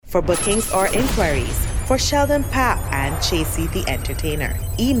For bookings or inquiries for Sheldon Papp and Chasey the Entertainer,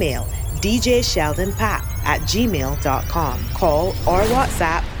 email djsheldonpapp@gmail.com. Call or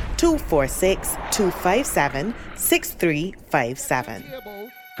WhatsApp 246-257-6357.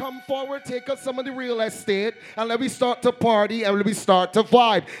 Come forward, take us some of the real estate, and let me start to party and let me start to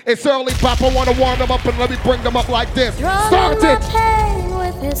vibe. It's early, Papa. Want to warm them up and let me bring them up like this. Start it. Pain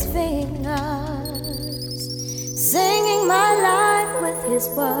with his fingers, singing my life with his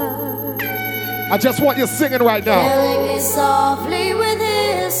words. I just want you singing right now. Killing me softly with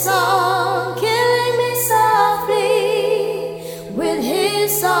his song, killing me softly with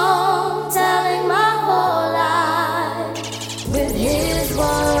his song, telling my whole life with his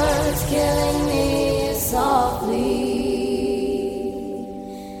words, killing me softly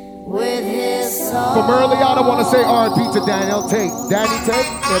with his song. From early on, I want to say R&B to Daniel Tate. Danny Tate,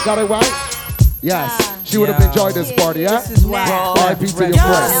 you got it right? Yes, she would have enjoyed this party, yeah? R&B to your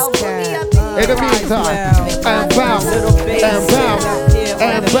friends. In the meantime, and bounce, and bounce,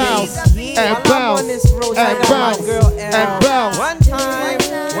 and bounce, and bounce, and bounce, and bounce.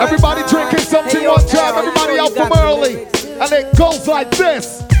 Everybody drinking something one time, everybody out from early. And it goes like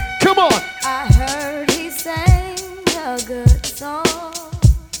this. Come on. I heard he sang a good song.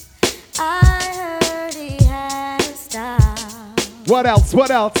 I heard he had a style. What else? What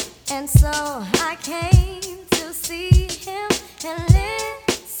else? And so I came to see him and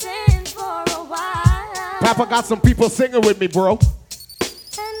listen for a while. Papa got some people singing with me, bro. And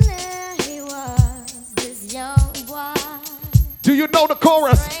there he was, this young boy. Do you know the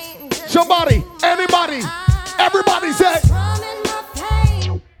chorus? Somebody, anybody, everybody say.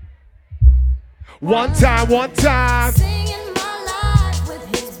 One time, one time. Singing my life with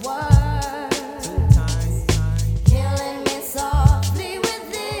his words. Killing me softly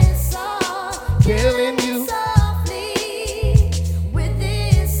with this song. Killing you softly with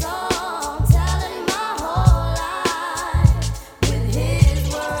this song. Telling my whole life with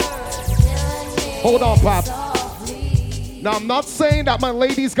his words. Killing me Hold on, Pop. softly. Now, I'm not saying that my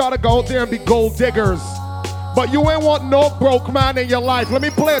ladies gotta go out there and be gold diggers. But you ain't want no broke man in your life. Let me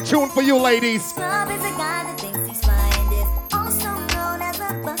play a tune for you, ladies. Scrub is a guy that thinks he's fine, is also known as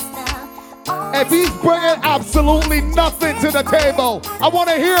a buster. If he's bringing absolutely nothing to the table, I want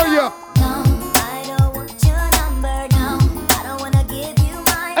to hear you. No, I don't want your number, no. I don't want to give you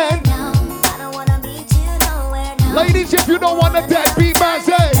mine, And no. I don't want to meet you nowhere, no. ladies, if you don't want a deadbeat man,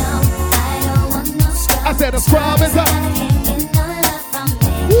 say. No, I don't want no scrub. I said a scrub is a. Can't get no love from me.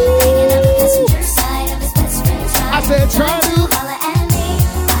 Hanging out the passenger side of his best friend's ride. I said try to. Holler at me.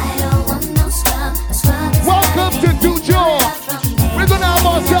 I don't want no scrub. A scrub is Welcome to New York. We're gonna have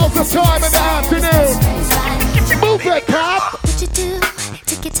ourselves a time in the afternoon. Move it, Pop. What would you do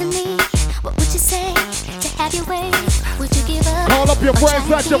to get to me? What would you say to have your way? Would you give up? Call up your friends,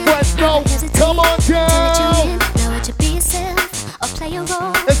 let your friends know. Come on down. Now would you be yourself or play a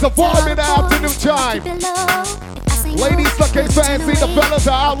role? It's a vibe in the afternoon time. Ladies looking fancy, the fellas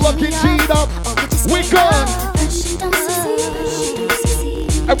are out looking cheat up. We gone.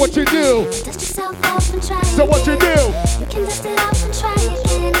 And what you do? So what you do? You can dust it off and try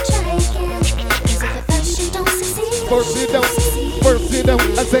again, try again. 'Cause if at first you don't succeed, First you don't, first you don't.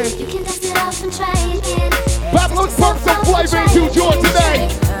 I said, you can dust it off and try again. Babylon's first some flavor into George today.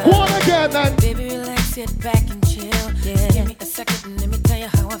 Go on again, then. Baby, relax, sit back and chill. Yeah. Give me a second and let me tell you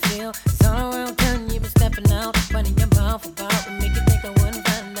how I feel. It's all around town, you've been stepping out. Running your mouth about what make you think I wouldn't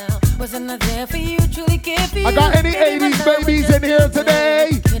find out. Wasn't I there for you, truly care for you? I got any 80s babies in here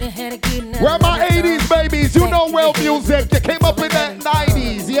today? Where are my 80s babies? You know well music. You came up in the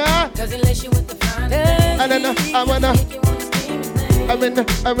 90s, yeah? And then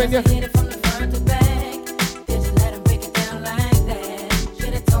I'm in you.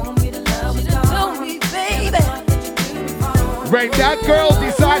 When that girl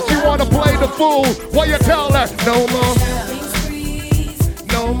decides she wanna play the fool, what you tell her? No more.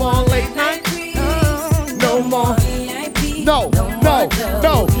 No more late night. No more. No, no,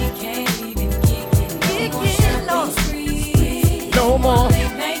 no. No more.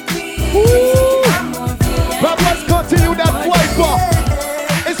 Woo. But let's continue that flavor.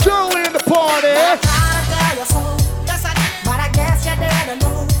 It's early in the party. But I guess you didn't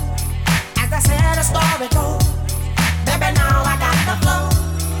know. As I said, the story goes. Baby, now I got the flow.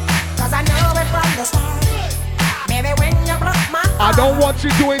 'Cause I know it from the start. Baby, when you broke my heart, I don't want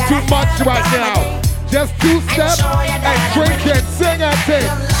you doing too much right now. Just two steps and drink and sing and sing.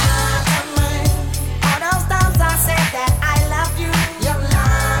 all those times I said that I love you. You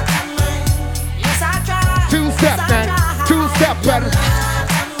love me. Yes, I tried. Two step, man. Two step, better.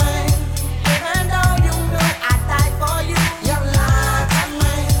 Even though you know I died for you. You love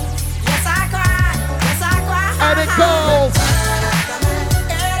me.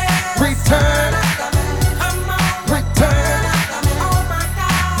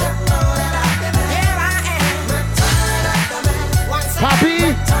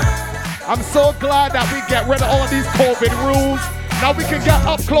 Papi, I'm so glad that we get rid of all of these COVID rules. Now we can get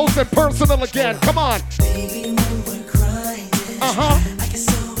up close and personal again. Come on. Uh-huh.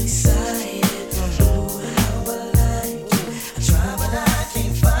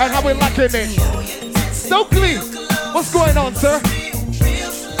 And how we liking it. Stokely, what's going on, sir?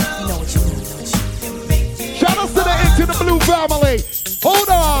 Shout out to the Into the Blue family. Hold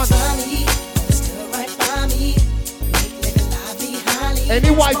on. Any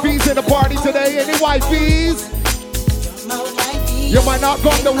wifeys in the party today? Any wifeys? You might not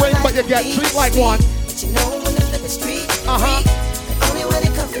go in the ring, but you get treated like one. Uh-huh.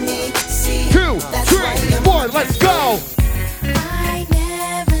 2, 3, 4, let's go. I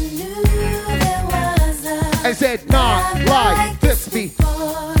never knew there was a And said, nah, like this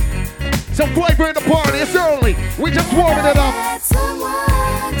before. Some flavor in the party, it's early. We just warming it up. had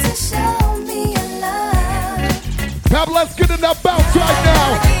someone to show me a love. Pablo, let's get in that bounce right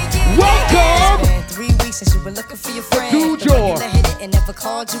now. Welcome. 3 weeks since you were looking for your friend. Dude, The regular hit it and never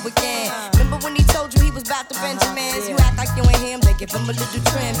called you again. Remember when he told you he was about to Benjamins? You act like you ain't him, they give him a little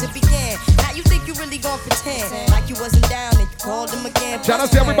trim to begin. Now you think you really gon' pretend like you wasn't down and you called him again. Shout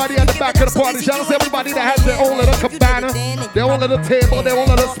out to everybody at the back of the party. Shout out to everybody that has their own little cabana, their own little table, their own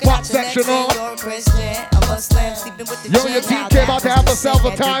little spot section on. Yo, your team came out to have themselves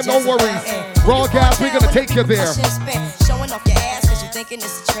a time, no worries. Raw gas, we're gonna take you there. Showing off your ass cause you thinking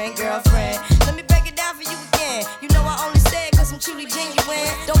it's a trend, girlfriend. Let me break it down for you again. You know I only say it cause I'm truly genuine.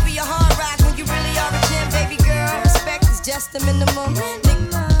 Don't be a hard rock when you really are a gem, baby girl. Respect is just the minimum.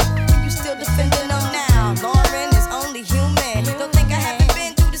 You still defending them now. Lauren is only human. Don't think I haven't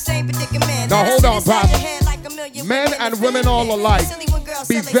been through the same predicament. Now hold on, Pop. Men and women all alike.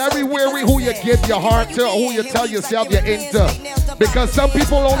 Be very wary who you give your heart to, who you tell yourself you're into. Because some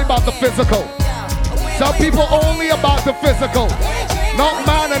people are only about the physical. Some people only about the physical. Not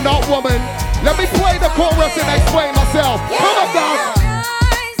man and not woman. Let me play the chorus and explain myself. Come on, guys.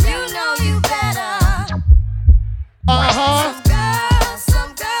 Uh-huh.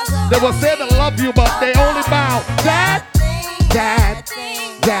 They will say they love you, but they only bow. That.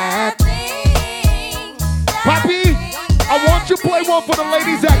 Papi, I want you to play one for the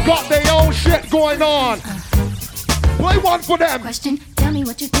ladies that got their own shit going on. Play one for them. Question, tell me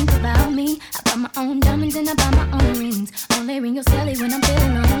what you think about me. I buy my own diamonds and I buy my own rings. Only ring your celly when I'm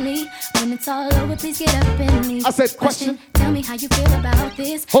feeling lonely. When it's all over, please get up and leave. I said question. Tell me how you feel about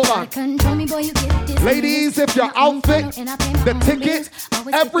this. Hold on. Control me, boy, you get this. Ladies, if your outfit, the ticket,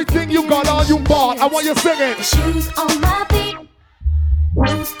 everything you got on, you bought. I want you singing. Shoes on my feet.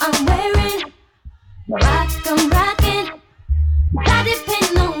 Shoes I'm wearing. Rock I'm rocking. That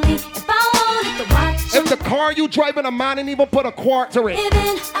depends on me. If I wanted to watch. If the car you driving, a man didn't even put a quart to it. If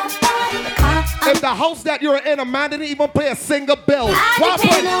the house that you're in, a man didn't even pay a single bill. Why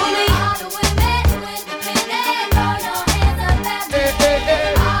put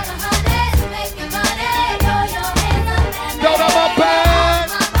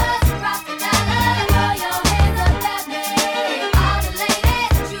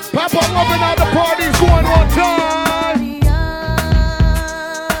Papa loving all the parties going on time.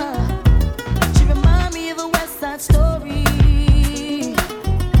 She remind me of a West Side Story.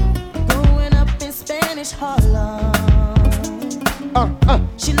 Growing up in Spanish Harlem.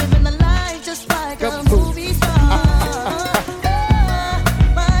 She living the life just like a movie star.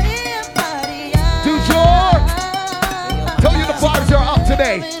 Dude, George, tell you the vibes are up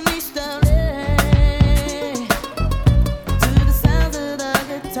today.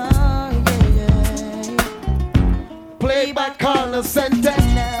 Played by Carlos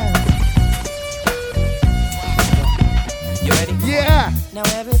Santana. You ready? Yeah. Now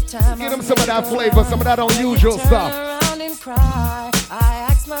every time Give them some of that flavor, some of that unusual stuff. around and cry, I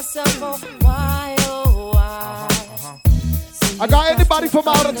ask myself, oh, why, oh, why? I got anybody from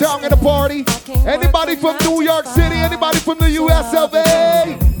out of town in the party? Anybody from New York City? Anybody from the US of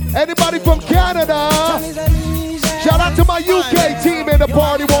A? Anybody from Canada? Shout out to my UK team in the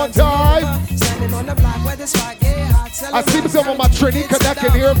party one time. I see some of my Trini Connect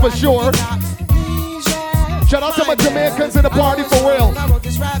in here for sure. Shout out to my Jamaicans in the party for real.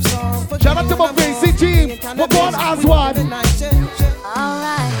 Shout out to my VC team. We're going Aswan.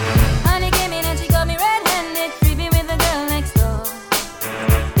 Alright, honey came in and she got me red-handed, creepy with the girl next door.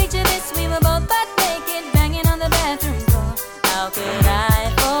 Picture this, we were both butt naked, banging on the bathroom door. How could I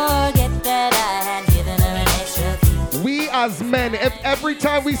forget that I had given her an extra key? We as men, if every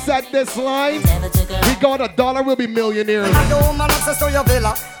time we said this line, we got $1, we'll be millionaires. I do man access to your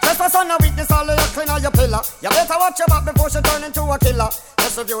villa. Just for son of weakness, all of your clean on your pillar. You better watch your back before she turn into a killer.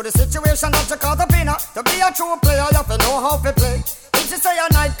 Just review the situation that you call the winner. To be a true player, you have to know how to play. say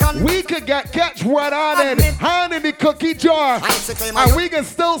a night con. We could catch red-handed, hand in the cookie jar, and we can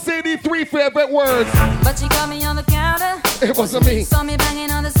still say the 3 favorite words. But she got me on the counter. It wasn't me. Saw me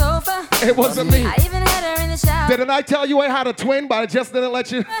banging on the sofa. It wasn't me. I even had her in the shower. Didn't I tell you I had a twin, but I just didn't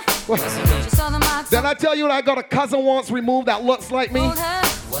let you? She saw the marks. Did I tell you that I got a cousin once removed that looks like me? Hold her.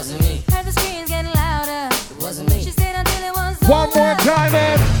 Wasn't me. Heard the screams getting louder. It wasn't me. She stayed until it was One over. more time,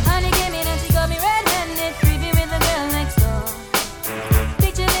 man. Honey came in and she got me red-handed, creepy with the girl next door.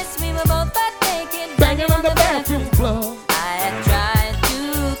 Picture this, we were both butt naked, Banging on the bathroom floor. I had tried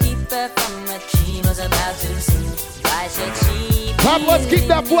to keep her from what she was about to see. Why should she be Pop, let's keep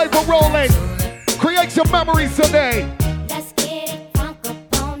that flavor rolling. Create some memories today. Let's get it funk up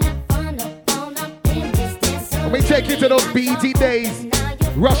on that fun up in this dance. Let me take you to those BET days.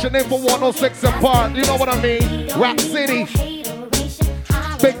 Rushing in for 106 and Park. You know what I mean? Rap City.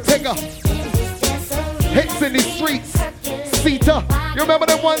 Big Tigger. Hits in the streets. Sita. You remember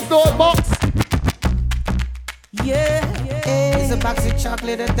them ones, though, box? Yeah. It's a box of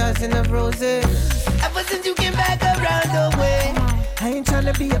chocolate, a dozen of roses. Ever since you came back around the way, I ain't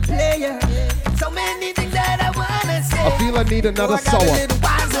tryna be a player. So many things that I wanna say. I feel I need another So I got a sour. little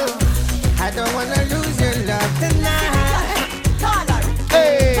wiser. I don't wanna lose your love tonight.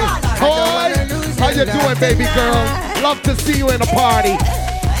 Hey, boy. How you doing, baby girl? Love to see you in a party.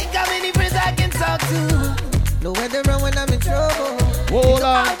 I ain't got many friends I can talk to. Nowhere to run when I'm in trouble. Hold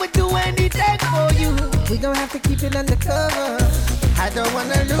I on. would do anything for you. We don't have to keep it undercover. I don't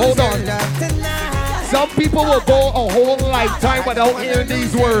wanna lose Hold your on. love tonight. Some people will go a whole lifetime without hearing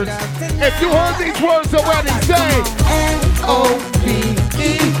these words. If you heard these words already, say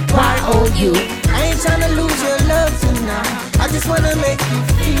L-O-V-E-Y-O-U. I ain't tryna lose your love tonight. I just wanna make you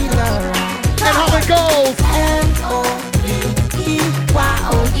feel alright. and how it goes.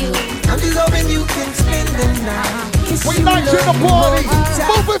 L-O-V-E-Y-O-U. I'm just hoping you can spend the night. Kiss We you, nice in the love you, party. hold you tight.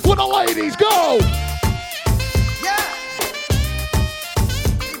 Move it for the ladies. Go. Yeah.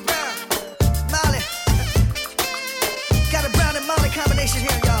 Brown, Molly. Got a Brown and Molly combination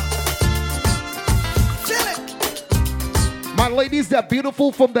here, y'all. Feel it. My ladies, that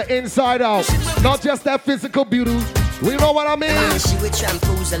beautiful from the inside out. Not just that physical beauty. You know what I mean? She would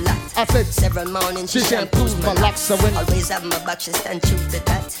shampoos a lot. I said, Several mornings she shampoos my locks. So when always have my back, she stand true to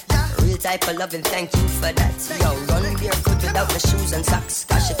that. Real type of loving, thank you for that. Yo, run barefoot without the shoes and socks.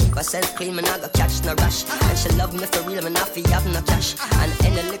 Cause she keep herself clean, man, I go catch no rush. And she love me for real, man, I feel have no cash. And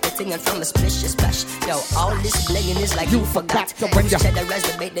any little thing and from a splish, she splash. Yo, all this blinging is like you forgot. So when you cheddar as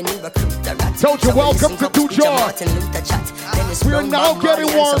the bait, then you recruit the rat. Told you, So welcome listen, to come Do speak to Jar. Martin Luther chat. Then it's We're Brown, now Bob getting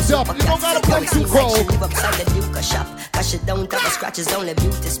Marley and warmed some up. You super don't gotta cats. play Yo, it too seems like cold. she live upside the Duke shop. Cause she don't have a scratch, it's only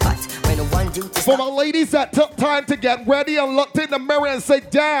beauty spot. When the one duty for stop. my ladies that took time to get ready and looked in the mirror and say,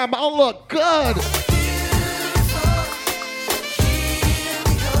 damn, I look good.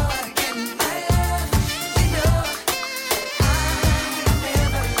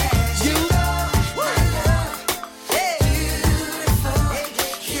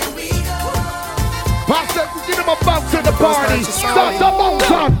 Pastor, give them a bounce in the party. Start the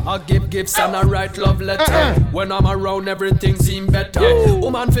mountain. I give gifts and I write love letter. When I'm around, everything seem better.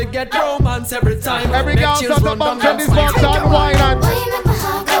 Woman forget romance every time. Every Make girl chills start the run down mountain. my This spine. one's on wine and Why you make my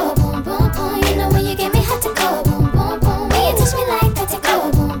heart go boom, boom, boom? You know when you get me hot to go boom, boom, boom. When you touch me like that to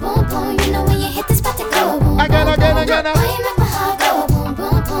go boom, boom, boom. You know when you hit the spot to go boom, again, boom, again, boom. again. Why you make my heart go boom,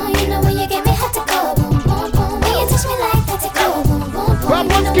 boom, boom? You know when you get me hot to go boom, boom, boom. When you touch me like that to go boom, boom, boom. Well, You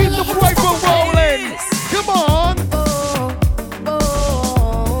know let's when keep you the hit the flavor spot to go. rolling. Come on.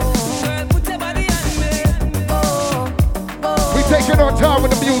 We taking our time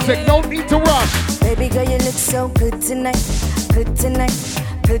with the music. No need to rush. Baby girl, you look so good tonight, good tonight,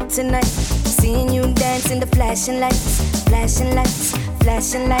 good tonight. Seeing you dance in the flashing lights, flashing lights,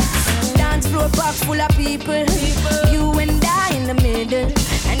 flashing lights. Dance floor box full of people, you and I in the middle.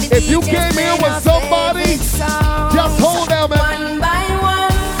 And the If you DJ's came here playing with our somebody, favorite songs. just hold them. One by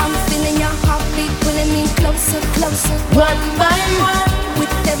one, I'm feeling your heartbeat pulling me closer, closer. One by one,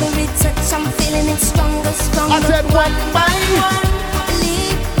 with every touch, I'm feeling it stronger, stronger. I said one by one.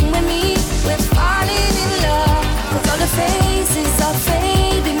 Believe with me, we're falling in love. 'Cause all the faces are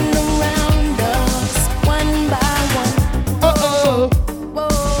fading around us, one by one. Uh-oh.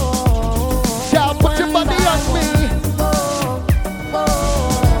 Whoa. Y'all put your money on me.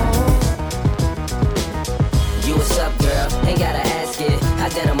 You what's up, girl? Ain't gotta ask it. I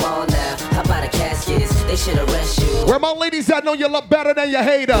did them all now. How about the caskets? They should arrest you. Where my ladies at know you look better than your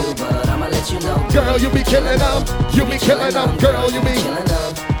hater. But I'ma let you know. Girl, you be killing them. You be killing them. Girl, you be. killing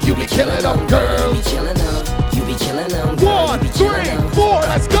them. You be killing them, girl. You be killing them. You be killing them. girl. 1, You be killing 3, them. 4,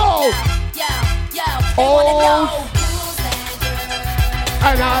 let's go. Oh,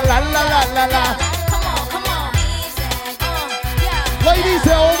 And la la la la la la. Come on. Ladies,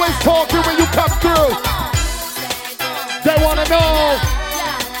 they're always talking when you come through. They wanna know.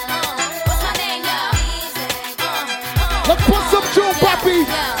 What's my name, y'all? Let's put some jewel, Papi.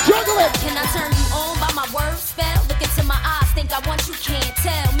 Juggle it. Can I turn you on by my word spell? Look into my eyes, think I want you, can't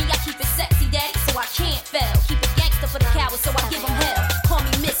tell. Me, I keep it sexy, daddy, so I can't fail. Keep it gangster for the cowards, so I give them hell. Call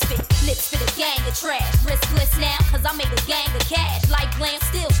me misfit, lips for the gang of trash. Riskless now, cause I made a gang of cash. Like glam,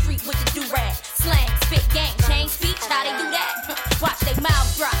 still street with the do-rag. Slang, spit, gang, change speech, how they do that? Watch they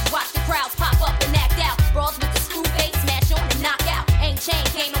mouths drop, watch the crowds pop up and act out. Brawls with the screw face, smash on and knock out. Ain't chain,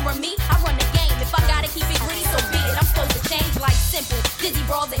 can't over me, I run the game. If I gotta keep it gritty, so be it. I'm supposed to change like simple. Dizzy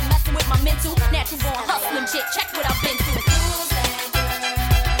brawls ain't messing with my mental. Natural born hustling shit, check what I've been through.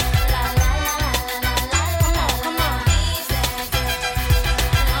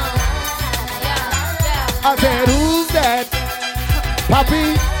 I said, who's that?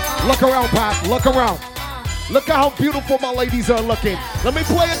 Papi, look around, Pop. Look around. Look at how beautiful my ladies are looking. Let me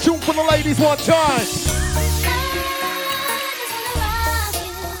play a tune for the ladies one time.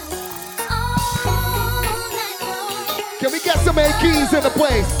 Can we get some A keys in the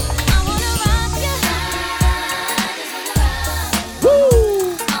place?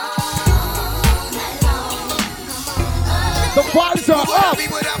 Woo! The vibes are up.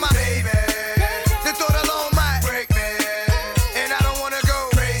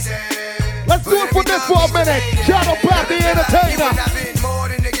 Let's do it for this for a minute. Shadow Black, the entertainer.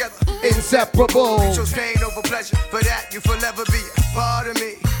 Inseparable. Chose pain over pleasure. For that, you forever be a part of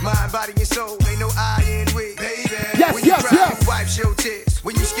me. Mind, body, and soul. Ain't no I in we. Baby. Yes, when you yes, cry, yes. you wipe your tears.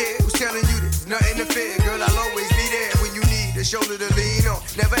 When you scared, who's telling you this? Nothing to fear. Girl, I'll always be there when you need a shoulder to lean on.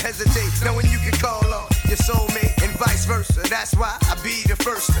 Never hesitate, knowing you can call on your soulmate and vice versa. That's why I be the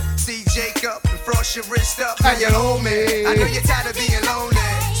first to see Jacob and frost your wrist up and you hold me. I know you're tired of being lonely.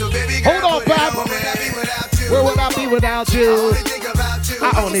 So baby girl, hold on, Bob. Where would I be without you? Where would I be without you? I only think about you.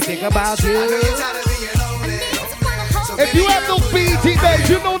 I only think about you. I know you're tired of being lonely. So if you have those BET days,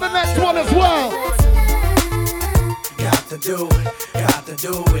 you know the next one as well. Got to do it. Got to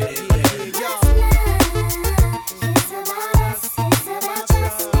do with it.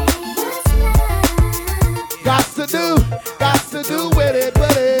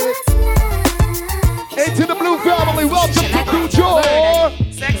 Into the Blue family, welcome to New York.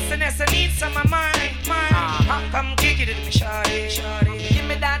 Sexiness, I need some of mine. Come kick it in me, shawty. Give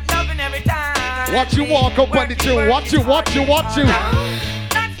me that loving every time. Watch you walk up on the tune. Watch you. That's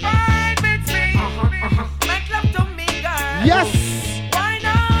fine with me. Make love to me, girl. Yes. Wine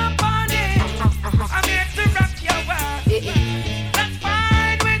up on it. I'm here to rock your world. That's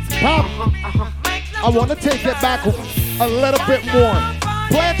fine with me. Pop, I want to take it back a little bit more.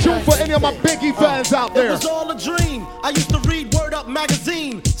 Play a tune for any of my Biggie fans out there. It was all a dream. I used to read Word Up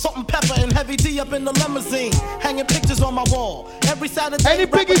magazine. Salt and Pepper and Heavy D up in the limousine. Hanging pictures on my wall. Every Saturday. Any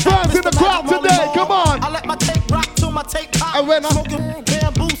Biggie fans in the crowd today? Come on. I let my tape rock till my tape pop. And when smoking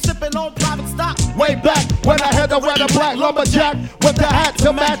bamboo, sipping on private stock. Way back when I had to wear the black lumberjack with the hat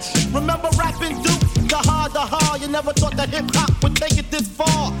to match. Remember rapping Duke? The hard. You never thought that hip hop would take it this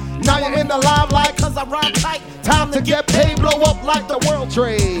far. Now you're in the limelight. Cause I rhyme tight. Time to get paid, blow up like the world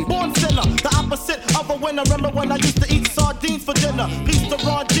trade. Born sinner, the opposite of a winner. Remember when I used to eat sardines for dinner? Peace to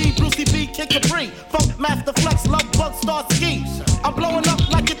Ron G, Brucey B, Kid Capri, Funk Master Flex, Love Bug, Star Ski. I'm blowing up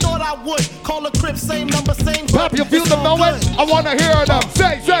like you thought I would. Call a crib, same number, same. Pop, you feel the moment? I want to hear them.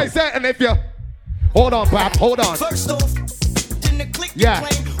 Say. And if you... Hold on, Pop, hold on. First off, yeah.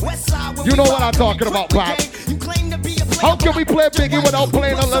 You know what I'm talking about, Pop. How can we play Biggie without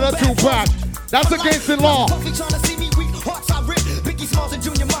playing a little Tupac? That's against the law.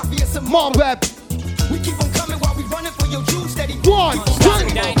 Mom, that. We keep on coming while we running for your juice steady. 1, 2,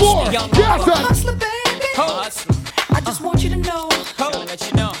 4, yes, Hustler, baby. I just want you to know. Let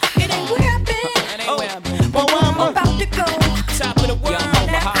you know. It ain't where I've been. But where I'm about to go. Top of the world.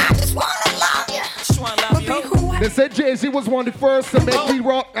 I just wanna love you. They said Jay-Z was one of the first to make me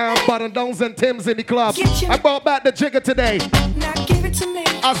rock button-downs and Timbs in the club. I brought back the jigger today. Now give it to me.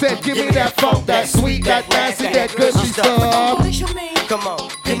 I said, give me that funk, that sweet, that nasty, that gushy stuff. Come on.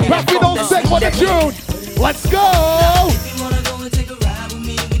 Papi, don't sing for the tune. Let's go.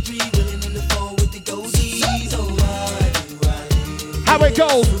 How it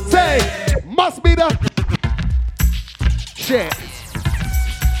goes? Say, must be the shit.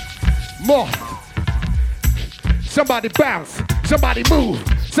 More. Somebody bounce. Somebody move.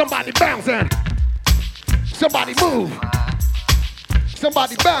 Somebody bounce and somebody move.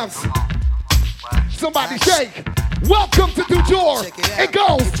 Somebody bounce. Somebody shake. Welcome to Dujor. It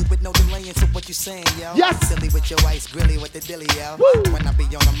goes. With no delaying to what you saying, yo. Yes. Silly with your ice grilly with the dilly, yo. Woo. When I be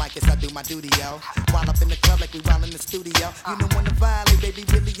on the mic, yes, I do my duty, yo. While up in the club like we while in the studio. You know when to violate, baby,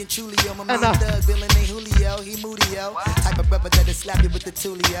 really and truly, yo. My man Doug, Bill and Julio, he moody, yo. Type of brother that'll slap you with the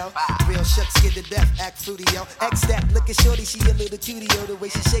tulio. Real shook, scared to death, act fruity, yo. X that, look at shorty, she a little cutie, yo. The way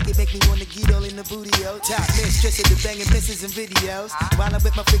she shake it make me wanna get all in the booty, yo. Top mistress of the banging misses and videos. While I'm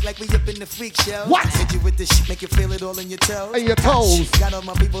with my freak like we up in the freak show. What? Hit you with the shit, make you feel it all in your toes. In your toes. Got all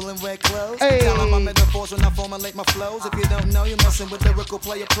my people in red clothes. Hey. Got all my metaphors when I formulate my flows. If you don't know, you're messing with lyrical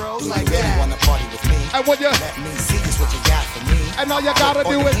player pros. Like Yeah. that. You wanna party with me? And when you Let me see just what you got for me. And all you gotta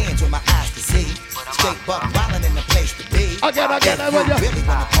Put do your is hands with my eyes to see. Straight buck wildin' in the place to be. Again, If you when you really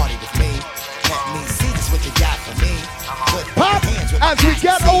wanna party with me, let me see just what you got for me. Put pop. your hands with my As we eyes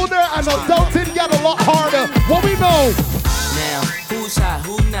get to see. older and adulting get a lot harder. What we know? Now, who's hot,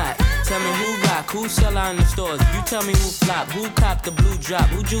 who not? Tell me who rock, who sell out in the stores. You tell me who flop, who cop the blue drop,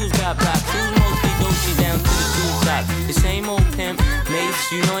 who jewels got blocks, who's mostly doji down to the two top. The same old pimp,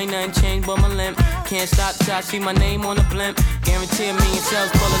 mace, you know ain't nothing changed but my limp. Can't stop till I see my name on the blimp. Guarantee a million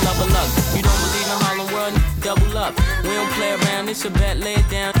sales, pull a level up. You don't believe in Harlem World, double up. We don't play around, it's a bet, lay it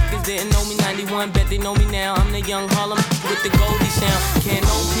down. Niggas didn't know me 91, bet they know me now. I'm the young Harlem with the Goldie sound. Can't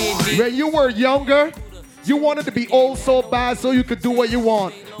no PD. When you were younger, you wanted to be old so bad so you could do what you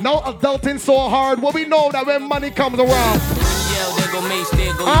want. Now adulting so hard, well we know that when money comes around. Yeah, there go Mace,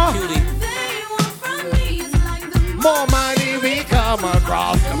 there go the cutie. More money we come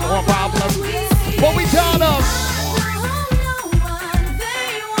across, the more problems. What we tell them?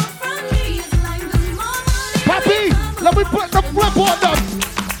 Papi, let me put the flip on them.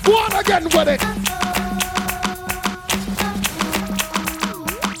 Go on again with it.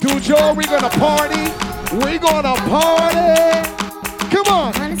 Dujo, we gonna party. We gonna party. Come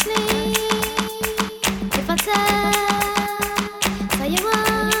on. Honestly, if I tell you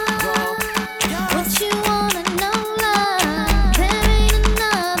what you wanna know, love, there ain't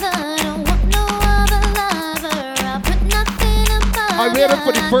another. Don't want no other lover. I put nothing above. I'm waiting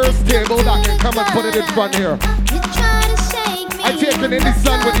for the first table that can come and put it in front here. You try to shake me. I'm taking in the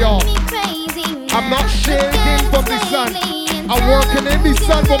sun with y'all. I'm not shaking from the sun. I'm working in the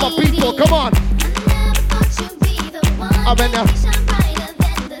sun for my people. Come on. I'm in there.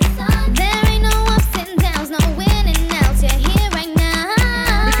 There ain't no ups and downs, no winning outs. You're here right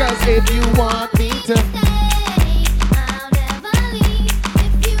now. Because if you want me to I'll never leave.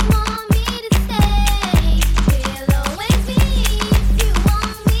 If you want me to stay, we'll always be. If you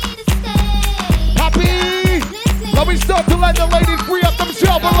want me to stay, Happy, let me start to let the ladies free up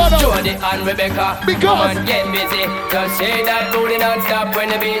themselves a little. Jody and Rebecca, Because come on, get busy. Just shake that booty non-stop when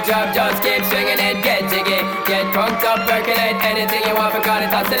the beat drop. Just keep swinging it, get jiggy. Get drunk up, percolate anything you want because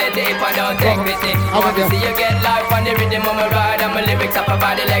it's oscillating if I don't take pity. I want to see you get life on the rhythm of my ride and my lyrics up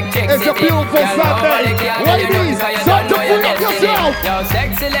about electricity. It's a beautiful Sunday. Ladies, start to free up yourself. Yo,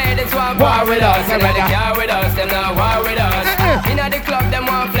 sexy ladies want war with us. Them ready car with us, them not war with us. Inna the club, them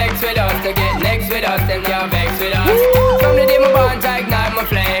want flex with us. To get next with us, them can't vex with us. From the day my bond, I ignite my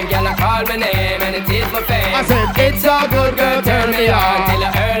flame. Girl, I call my name and it is my fame. I said, it's all good, girl, turn me on till I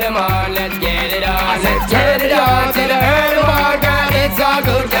earn them on. Let's get it on. I said, turn it on till I earn them on, girl. It's all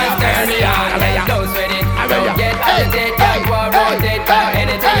good, girl, turn me on. Don't sweat it, don't get agitated. Don't go rotate,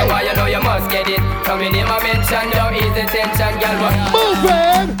 anything you want, you know you must get it. Coming in my mention, don't ease the tension, girl. Move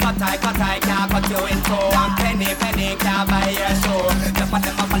it. Cut I can't cut you in two. And penny can't buy your show.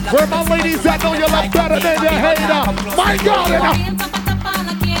 Where my ladies at know you look better than your hater. My God,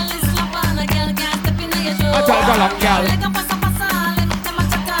 I don't go long, girl.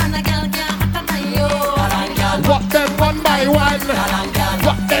 Walk them one by one.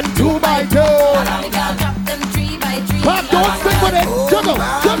 Walk them two by two. Pop, don't stick with it. Juggle,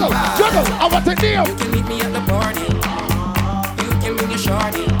 juggle, juggle. I want to kneel. You can meet me at the party. You can bring your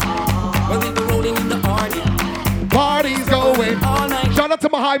shorty. Well, we be rolling in the party. Party's going. Shout out to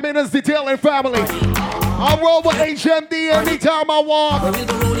my high maintenance detailing family. I roll with HMD anytime I walk. Well, we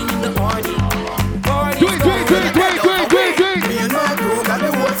be rolling in the party. Drink. Me and my crew got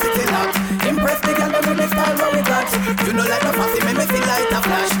the whole city locked. Impress the girl with the style where we got. You know like the fussy, make me feel like a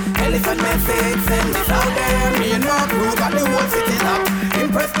flash. Elephant man send this out there. Me and my crew got the whole city locked.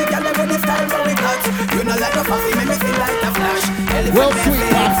 Impress the girl with the style where we got. You know like the fussy, make me feel like a flash. Well,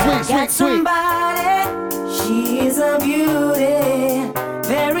 sweet. Somebody, she is a beauty,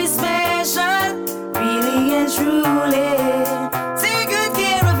 very special, really and truly. Take good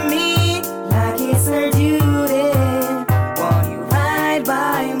care of me, like it's her duty. Want you right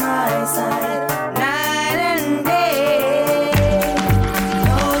by my side, night and day.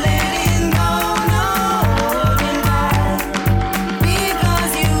 No letting go, no holding back.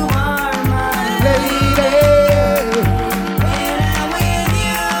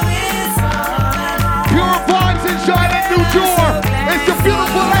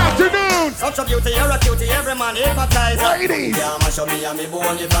 touch of beauty, you're a cutie, every man hypnotize. Ladies! Yeah, mash up me and me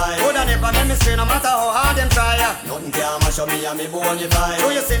bone divide. Coulda never make me straight, no matter how hard them try. Nothing can mash up me and me bone divide.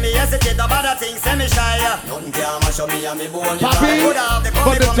 Do you see me hesitate about the things, say me shy. Nothing can mash up me and me bone divide. Papi,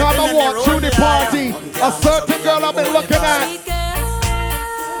 from the time I walk through the party, a certain girl I've been looking at.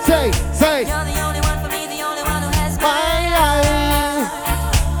 Say. You're the only one for me, the only one who has my eye.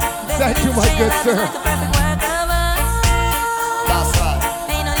 Thank you, my good sir. That's right.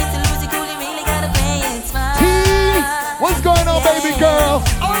 Ain't no need to lose it, cool, you really gotta play it smart. T, what's going on, baby girl?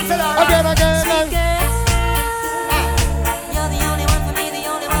 Again. You're the only one for me, the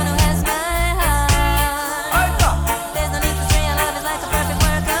only one who has my heart. There's no need to stray, our love is like a perfect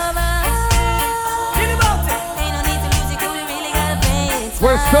work of art. Ain't no need to lose it, cool, you really gotta play it smart.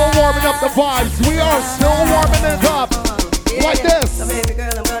 We're still warming up the vibes. We are still warming it up. Like this. So baby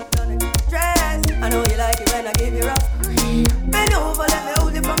girl, I'm gonna dress. I know you like it when I give you rough. Bend over, let me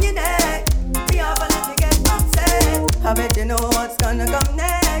hold it from your neck. Be off and let me get upset. I bet you know what's gonna come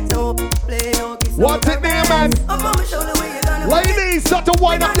next. No play, no kiss. What's it name, man? I'm on my shoulder where you're gonna Ladies, start to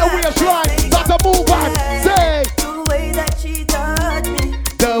wind up your waistline. Start to move on. Say. the way that she touched me.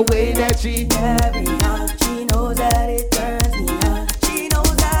 The way that she carry on. She knows that it turns me on. She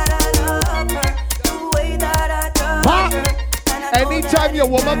knows that I love her. The way that I touch her. Anytime your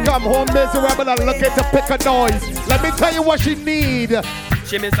woman come home miserable and looking to pick a noise, let me tell you what she need.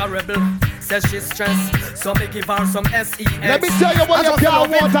 She miserable, says she's stressed, so me give her some SES. Let me tell you what your girl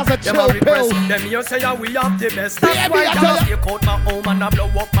wants as a chill pill. Them here say we have the best. Baby, That's why I I tell take out my home and I blow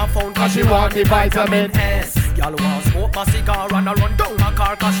up my phone cause she want the vitamin S. Y'all want smoke my cigar and I run down my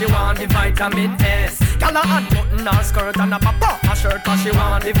car cause she want the vitamin S. Y'all a unbutton her skirt and a pop off her shirt cause she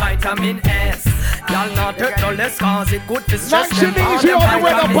want the vitamin S. Y'all not take no less cause it good to stress them on the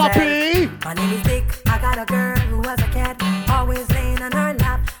weather, puppy. My name is Dick. I got a girl who has a cat, always laying on her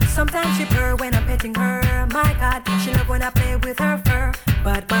lap. Sometimes she purr when I'm petting her. My God, she love when I play with her fur.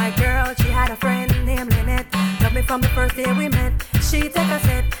 But my girl, she had a friend named Lynette. Loved me from the first day we met. She take a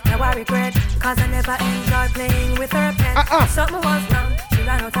set, now I regret, cause I never enjoyed playing with her pet. Something was wrong. She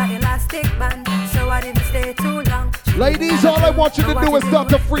ran out her elastic band, so I didn't stay too long. Ladies, all I want you to do is start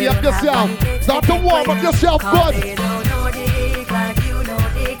to free up yourself. Start to warm up yourself, bud.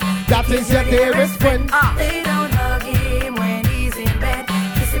 That is your dearest friend. They don't hug him when he's in bed.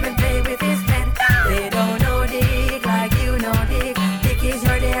 Kiss him and play with his head. They don't know Dick like you know Dick. Dick is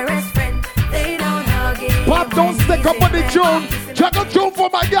your dearest friend. They don't hug him. Pop, don't stick up on the tune. Check a tune for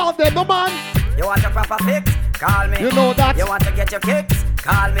my girl there, no man. You want a proper fix? Call me. You know that. You want to get your kicks?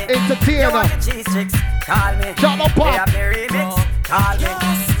 Call me. Entertainer. You want the cheese sticks? Call me. Shut up, Pop. They have the remix? Call me.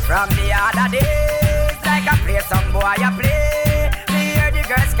 From the other days, like I play some boy, I play.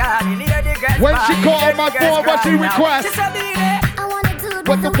 When she called my phone, what she request? I wanna do it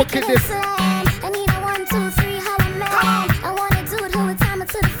What with the fuck is this? I need a 1, 2, 3, how a man. I wanna do it with time to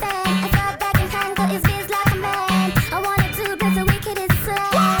the fan. I got back in hand, got his biz like a man. I wanna do it with the wicked is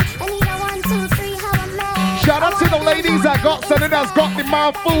slam. I need a 1, 2, 3, how a man. Shout out to the ladies that got something that's got the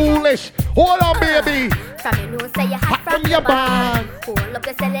man foolish. Hold on, baby. From you know say you hot from your band. Hold up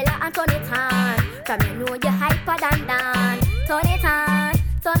the cellular and turn it on. From you know you hyper than Dan. Turn it on.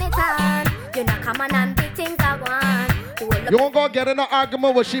 You're not coming and big things I want. You won't go get in an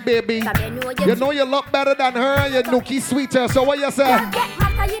argument with she, baby. You know you look better than her, you nookie sweeter. So what you say? Get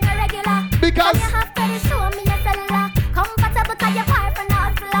mad cause you the regular. Because you have to show me your cellular. Comfortable cause you're far from the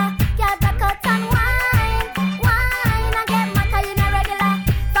hustler. You're the cut and wine. And get mad cause you the regular.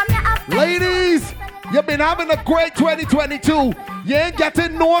 From your after. Ladies, you've been having a great 2022. You ain't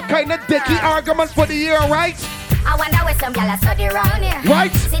getting no kind of dicky argument for the year, right? I wonder where some gyal study round here.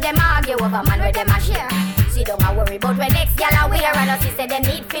 Right. See them argue over man where them a share. See don't a worry about when next gyal a wear. And us say them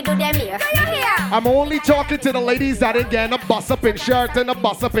need fi do them here. Do you hear? I'm only talking to the ladies that ain't getting a bust up in shirt and a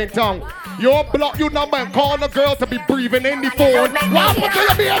bust up in tongue. You block your number and call the girl to be breathing in the phone. What happened to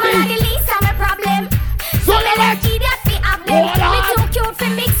your baby? I'm the least of my problem. So me like idiot fi have them. Me too cute fi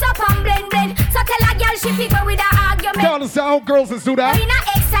mix up and blend. So tell a gyal she fi go with a argument. You understand how girls do that? We not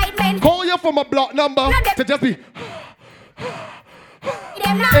excitement. Call you from a block number to just be.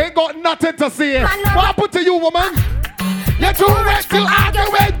 Ain't got nothing to say. What happened to you, woman? You're too rich to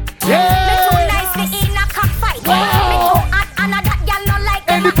argue with. Yeah. Me too nice fi in a cockfight. Me too hot and that gyal no like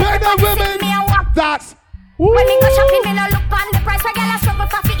them. Independent women. That's. When me go shopping, me no look on the price. Why gyal a struggle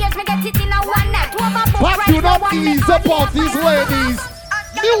for figures? Me get it in a one night. But do not ease up on these ladies.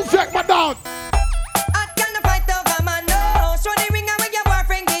 Music, my dog.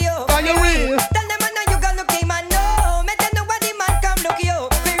 Are you real?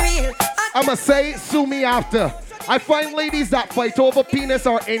 I'ma say it, sue me after. I find ladies that fight over penis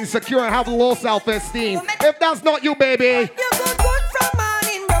are insecure and have low self-esteem. If that's not you, baby. You go good from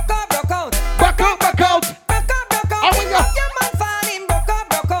morning, broke out. Broke out. Broke out. I want you. Your man falling, broke out.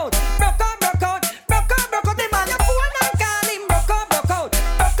 Broke out. The man your phone and call him, broke out.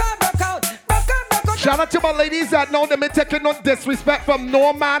 Shout out to my ladies that know them ain't taking no disrespect from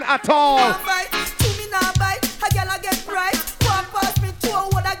no man at all. Nah bite. A girl a get right. One pass me two,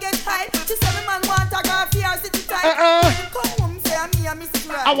 would I get high? She say me man want a girl fear city tight. Come home, say me a miss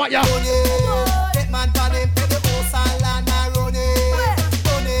right. I want ya. Get man pan him, take the house and land and run it.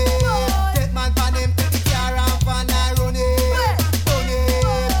 Get man pan him, take the car and van and run it.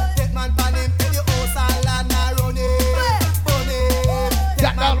 Get man pan him, take the house and land and run it.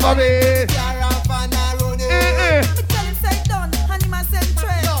 That down for me. Car and van and run it. Me tell him say done, and him a send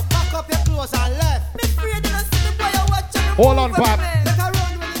trade. Yo, pack up your clothes and left. Me afraid you don't see the boy you watch him. Hold on, Pop. Make a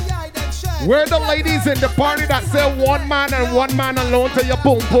run when you eye them shut. We're the ladies in the party that say one man and one man alone to your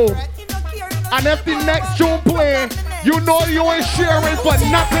boom boom. And if the next tune play, you know you ain't sharing for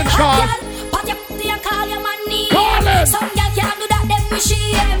nothing, cause call him.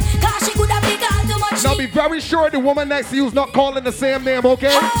 Now be very sure the woman next to you is not calling the same name,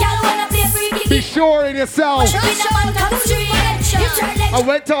 okay? Be sure in yourself. I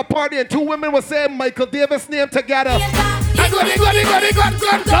went to a party and two women were saying Michael Davis' name together. Good.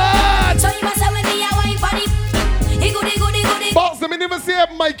 Boss, them never say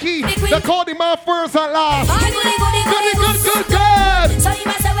Mikey. They called him out first and last. Good.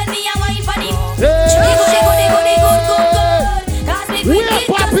 We're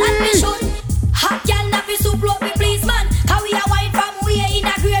Papi. Hot girl na fi soup up me please man. Cause we a wine from we in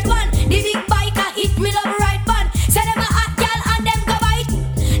a grade one. The big bike a hit me love right band. Say them a hot girl and them go bite.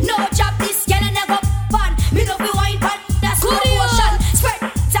 No job this girl and never pan. Me love the wine pan. That's slow motion. Spread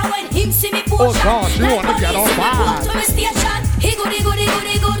so when him see me push. Oh gosh, you wanna get on fire. To me station. He good.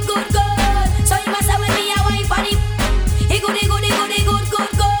 So you must have with me a wine pan him. He good.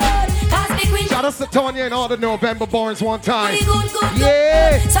 Cause me queen. Shout out to Tanya and all the November borns one time. Good.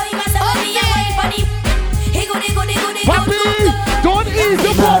 Yeah. So you must have with me a wine pan him. He good. Papi, don't ease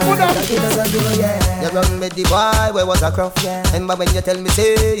the ball with them. You run with the boy where was a cruff. Remember when you tell me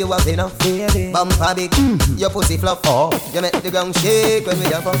say you have enough. Bumper big, your pussy fluff. You make the ground shake when we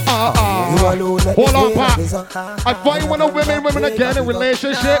have fun. You alone. Hold on, Pop. I find when a women again in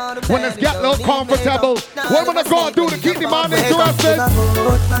relationship, when it's get a little comfortable, what women gonna do to keep the man interested?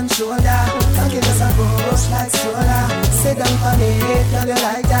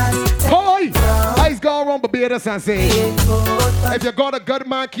 Hi! I's go around Barbados and say, if you got a good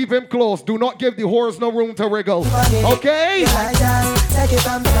man, keep him close. Do not give the whores no room to wriggle. Okay?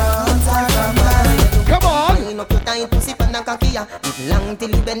 Come on! Combine up your time to sip on a kakia. It's long till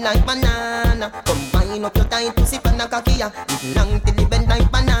you bend like banana. Combine up your time to sip on a kakia. It's long till you bend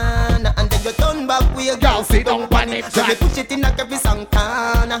like banana. And then you turn back with your girl. Sit down on it. So you push it in like every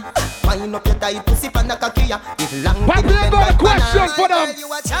Santana. Combine up your time to sip on a kakia. It's long till you bend like question for them.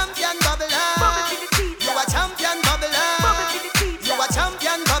 You a champion bubbler. You a champion bubbler. You a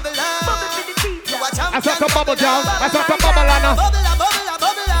champion bubbler. You a champion. I saw the bubble, girl. I saw the bubble, Anna.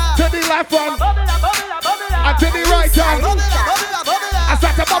 To the left one. And to the right hand. I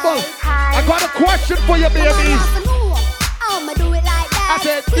saw the bubble. I got a question for you, baby. I'ma do it like that. I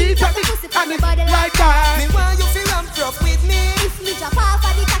said, beat up and it's like that. Me want you feel ramp up with me. If me drop off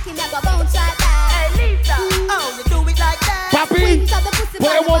of the cocky, me go bounce right back. Hey Lisa, how you do it like that? Papi,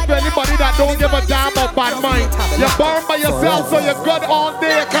 put it up for anybody that don't give a damn about bad mind. You're born by yourself, so you're good all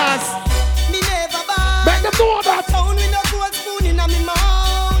day, cuz. Me never born. Make them know that. Town with no gold spoon in me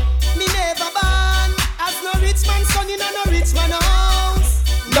mouth. Me never born. As no rich man son in a no rich man house.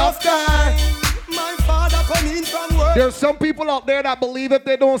 Enough time. My father coming from work. There's some people out there that believe if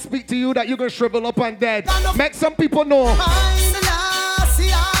they don't speak to you that you're gonna shrivel up and dead. Make some people know.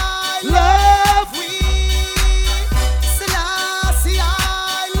 Selassie, I love we. Selassie,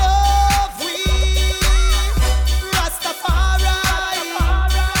 I love we. Rastafari,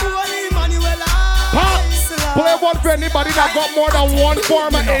 Holy Emmanuel, Play one for anybody that got more than one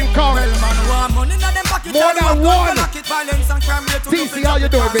form of income. More than one. TC, how you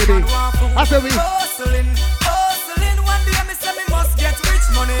doing, baby? I said we. Hustling, one day me say me must get rich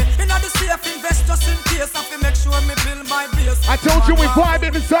money. In the safe invest just in case I fi make sure me build my base. I told you we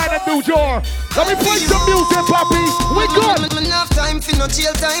vibing inside a new door. Let me play some music, Papi. We good. Enough time for no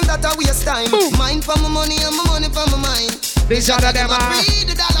jail time, that a waste time. Mine for my money and my money for my mind. They shot at them, free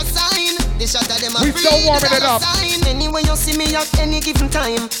the dollar sign. They shot at them, we still warming it up. Anyway you see me at any given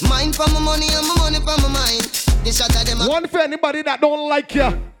time. Mine for my money and my money for my mind. They shot at them. One for anybody that don't like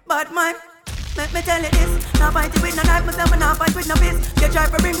you. But my Let me tell you this. Now fight it with no knife, myself and now fight with no fist. You try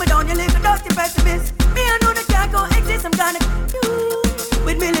to bring me down, you little dirty pessimist. Me I know that can't coexist, I'm gonna you.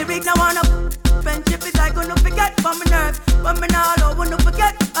 With me lyrics I wanna friendship is like gonna forget from my nerves. But me now I wanna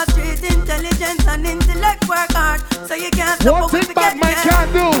forget. A street intelligence and intellect work hard. So you can't stop what thing bad man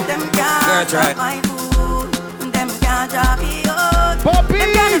can't do. Them can't try my food. Them can't drop me out. Poppy,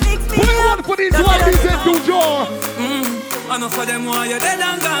 play one for these ladies in New York. I know for them why you're dead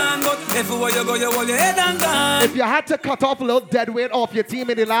and gone, but if you want you go, you hold your head and gone. If you had to cut off a little dead weight off your team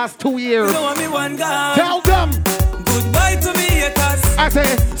in the last 2 years, You know what me one gone. tell them. Goodbye to me haters. I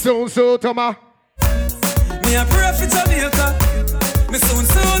say, soon, Toma. Me a pray for Jamaica. Me soon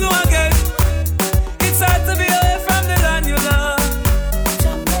again. It's hard to be away from the land you love.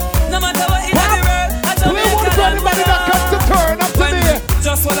 No matter what in the world, I Play one for anybody that comes to turn up today.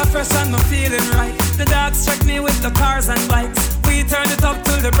 Just while I fresh and I'm feeling right. The dogs check me with the cars and bikes. We turn it up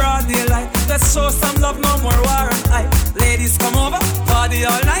till the broad daylight. Let's show some love, no more war and hype. Ladies come over, party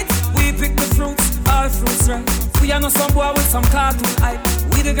all night. We pick the fruits, all fruits right. We are not some boy with some cartoon hype.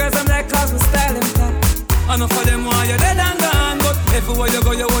 We the girls I'm like cause we style them tight. I know for them why you're dead and gone, but everywhere you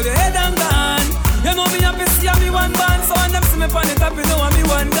go you hold your head and gone. You know me happy see me one band, so when them see me on the top you know I'm me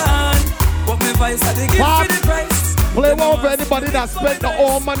one gone. But me vice I they give for the price. Play one for anybody that spent the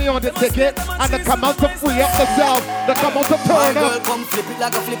all money on the ticket and they come out to free up themselves. They come out to turn girl, up. come flip it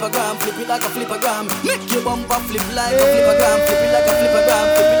like a flippergram, flip it like a flippergram. Make your bumper flip like a flippergram, flip it like a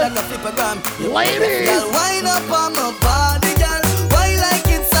flippergram, flip it like a flippergram. Ladies, girl, wind up on my body, girl. Why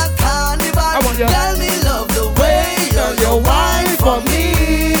like it's a carnival? Tell me love the way you're wine for me.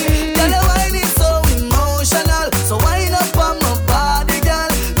 Girl, your wine is so emotional, so wind up on my body,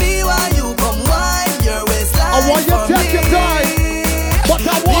 girl. Me while you come wine your waistline. I want you to take your time, but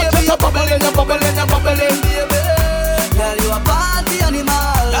I want you to bubbling and bubbling and bubbling. Girl, you a party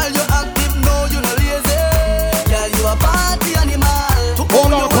animal. Girl, you active, no, you no lazy. Girl, you a party animal.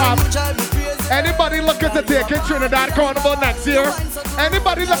 Hold on, Pop. Anybody looking to take in Trinidad Carnival next year?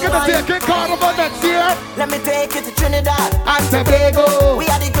 Anybody looking to take in Carnival next year? Let me take you to Trinidad and Tobago. We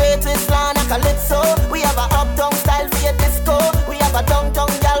are the greatest land of Calypso. We have a uptown style for your disco. We have a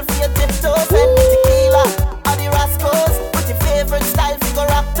downtown gal for your tiptoe. Send me tequila or the Rascals. With your favorite style for your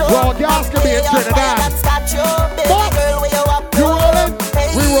rock toe. Well, y'all can be in Trinidad. Baby girl, where you up to? You rolling?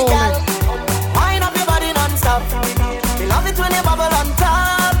 We rolling. Wind up your body non-stop. We love it when you bubble on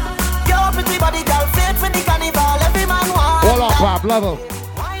top. Your pretty body girl fit for the carnival. Every man wants. Hold on, Pop, level.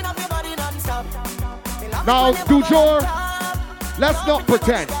 Now, Dujor, let's not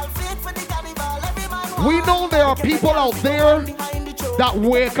pretend. We know there are people out there that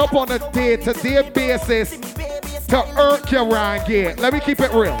wake up on a day-to-day basis to irk your around here. Let me keep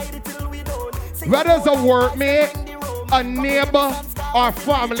it real. Whether it's a workmate, a neighbor, or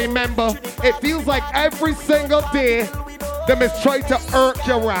family member, it feels like every single day them is trying to irk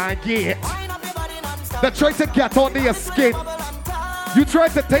your around here. They try to get under your skin. You try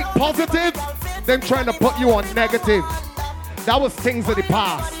to take positive, them trying to put you on negative. That was things of the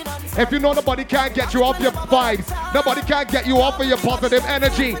past. If you know nobody can't get you off your vibes, nobody can't get you off of your positive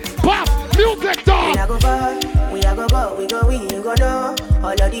energy. Pop, music dog! We a go far, we a go go, we go know.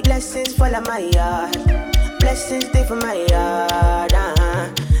 All of the blessings fall on my yard. Blessings stay for my yard,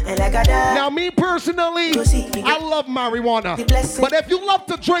 And like I die. Now me personally, I love marijuana. But if you love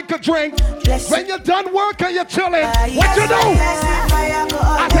to drink a drink, when you're done working, you're chilling, what you do?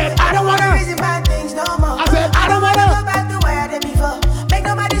 I said, I don't wanna. I said, I don't wanna. Make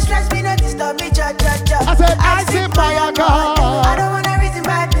nobody stress me, not disturb me, I said, I sip my alcohol. I don't wanna reason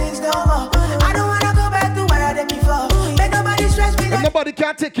bad things no more. I don't wanna go back to where I did before. Make nobody stress me. If nobody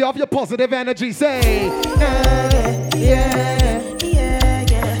can't take you off your positive energy, say, yeah.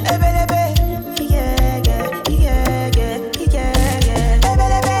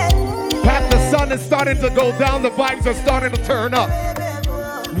 Pat, the sun is starting to go down, the vibes are starting to turn up.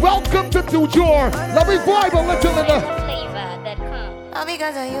 Welcome to Dujor. Let me vibe a little in the... All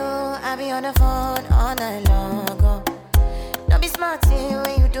because of you, I be on the phone all night long ago. Don't be smart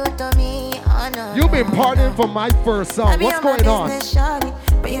when you do it to me. Oh, no, You've been partying for my first song. What's going on? Shawty,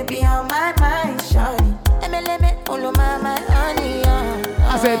 but you be on my mind, shawty. Let me all of my honey,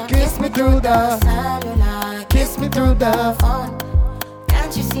 I said, kiss me through the cellular, kiss me through the phone.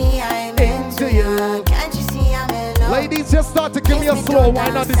 Can't you see I'm into you? Can't you see I'm in love? Ladies, just start to give me a slow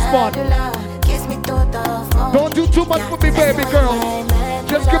wine on this spot. Kiss me through the phone. Don't do too much for me, baby girl.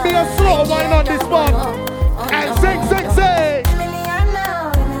 Just give me a slow wine on this spot. And sing, sing, say.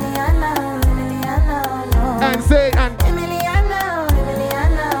 And say, and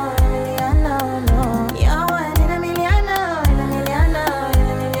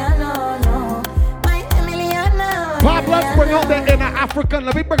bring out the inner African.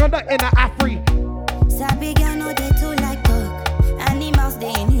 Let me bring out the inner Afri. Sabi girl no they too like talk. Animals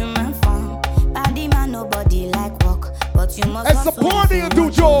they in human form. Body man nobody like walk. But you must it's a party in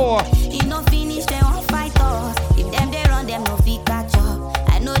Dujo. It no finish they won't fight us. If them they run them no fit catch up.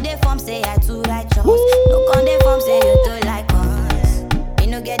 I know they form say I too righteous. No con they form say you too like us. Me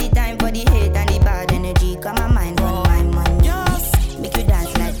no get the time for the hate and the bad energy. Come my mind on my money. Make you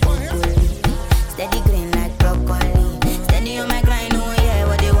dance like broccoli. Steady green like broccoli. Steady on my grind, oh yeah,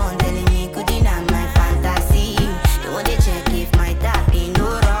 what they want telling me could deny my fantasy. They want to check if my tap ain't no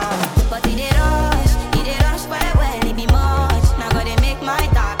wrong. But it they rush well, it be much. Now gotta make my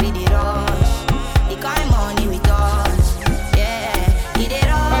tap it rush. The kind money we touch, yeah. It they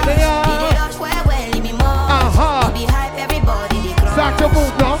rush well, it be much. We be hype, everybody they crush. Start to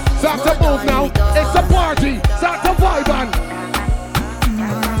move now, start to move now. It's a party, start to vibe on.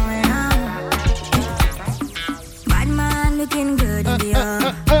 Bad man looking good in the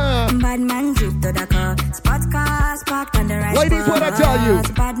air. Bad man drip to the car. Sports cars parked on the right. Ladies, what I tell you,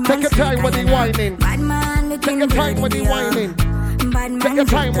 take your time when they whining. Bad man looking take your time when they whining. Take your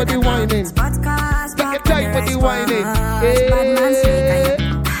time when they whining. Sports cars take your time when they whining. Bad man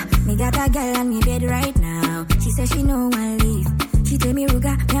sweet. Me got a girl on me bed right now. She says she no one leave. She tell me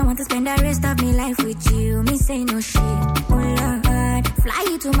Ruga, me I want to spend the rest of my life with you. Me say no shit. Oh Lord, fly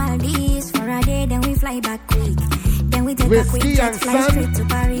you to Maldives for a day, then we fly back quick. Then we take Whiskey a quick jet, fly straight to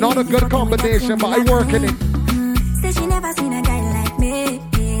Paris. Not a good combination, but I work in it. Say she never seen a guy like me.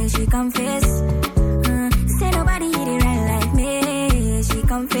 She confess. Say nobody hit it right like me. She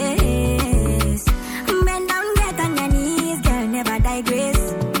confess. Bend down, get on your knees, girl, never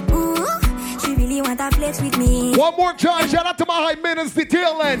digress. Ooh, she really want to flex with me. One more time, shout out to my high minutes, the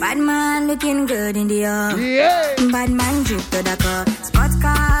tail end. Bad man looking good in the air. Yeah. Bad man drip to the car. Sports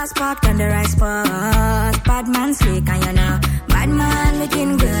cars parked on the right spot. Bad man slick and you know. Bad man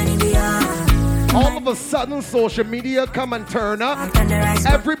looking good in the air. All of a sudden, social media come and turn up.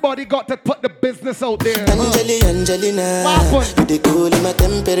 Everybody got to put the business out there. Angelina, you the cool in my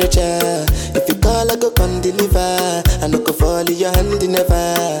temperature. If you call, I go come deliver. I no go fall in your hand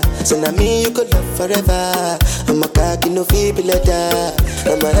never. So now me you could love forever. I'm a cocky no feeble letter.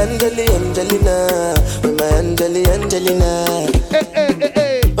 I'm a Angelina, I'm a Angelina.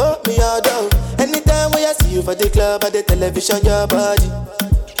 Oh me all down. Anytime when I see you for the club or the television, your body.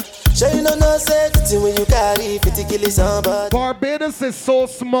 Sure you know no safety when you carry 50 kilos somebody. Barbados is so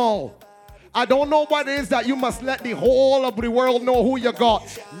small. I don't know what it is that you must let the whole of the world know who you got.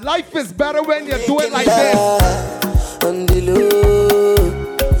 Life is better when you do it like this. On the low,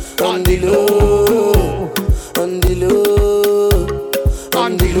 on the low, on the low,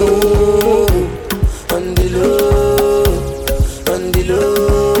 on the low, on the low, on the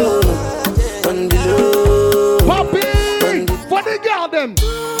low, on the low. Poppy, what they got them?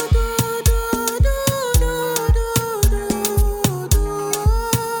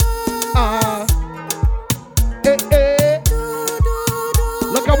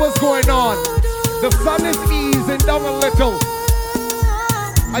 Look at what's going on. The sun is easing down a little.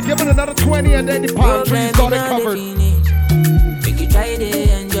 I give it another 20 and then the palm trees got it covered. Make you try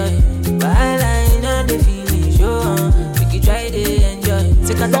to enjoy. While I know the finish, make you try to enjoy.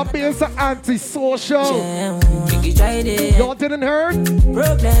 Stop being so anti-social. Y'all didn't heard?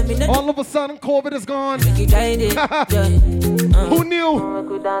 All of a sudden COVID is gone. Who knew?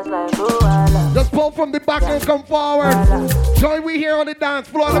 Just pull from the back and come forward. Join we here on the dance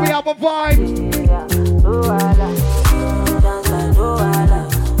floor. Let me have a vibe.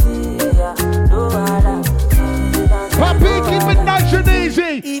 Papi, keep it nice and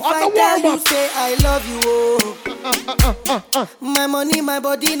easy. If On I the tell you, warm-up. say I love you, oh. My money, my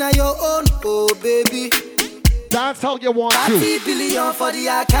body, now your own, oh baby. That's how you want to. 30 billion for the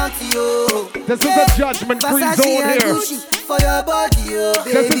account, yo. This is a judgment-free Versace zone and here. Gucci for your body, oh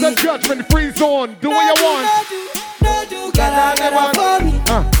baby. This is a judgment-free zone. Do what you want. No do, girl, I never for me.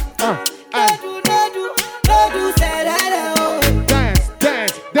 No do, say that, oh. Dance,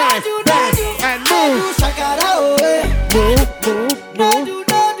 dance, dance, dance, and move. Shakara, oh, eh. Move. No do,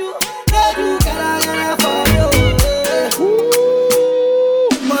 girl, I never for you.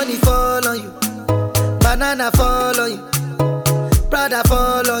 Money fall on you. Banana fall on you. Prada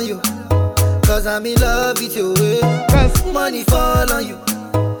fall on you. Cause I'm in love with you. Money fall on you.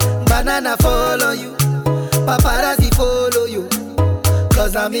 Banana fall on you. Paparazzi follow you.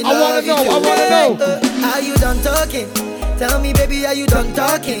 Cause I'm in love with you. I wanna know. Are you done talking? Tell me, baby, are you done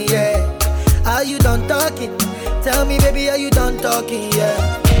talking? Yeah. Are you done talking? Tell me, baby, are you done talking?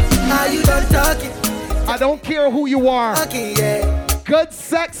 Yeah. Are you done talking? I don't care who you are. Okay, yeah. good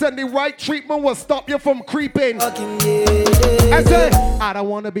sex and the right treatment will stop you from creeping. I say, I don't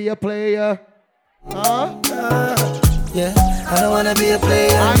want to be a player. Yeah, I don't want to be a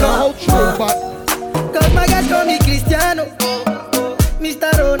player. I know how true, but cause my guys call me Cristiano, Mr.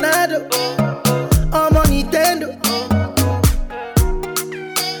 Ronaldo, I'm on Nintendo.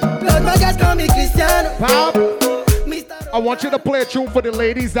 Cause my guys call me Cristiano. Pop, I want you to play a tune for the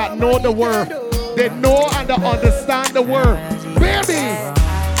ladies that know the word. They know and they understand the word. Baby!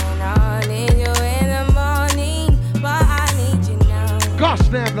 I need you in the morning, but I need you now. Gosh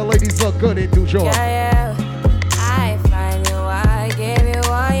damn, the ladies look good in New York. Yeah, I find you, I give you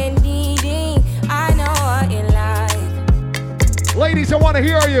what you're needing. I know what you like. Ladies, I want to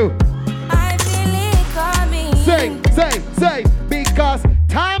hear you. I feel it coming. Say, because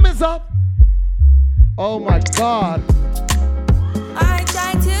time is up. Oh my God. I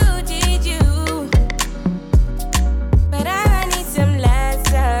try to teach you, but I need some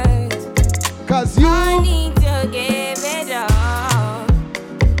lessons. Cause you I need to give it up.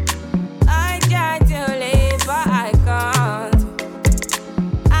 I try to live, but I can't.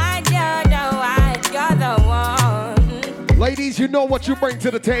 I don't know why you're the one. Ladies, you know what you bring to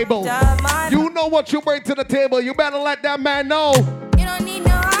the table. You know what you bring to the table. You better let that man know. You don't need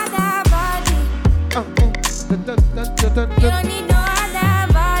no other body. You don't need no other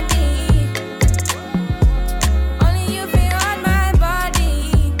body. Only you feel on my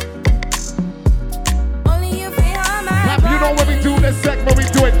body. Only you feel on my body. You know when we do this segment, we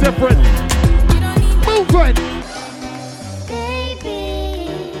do it different. Movement.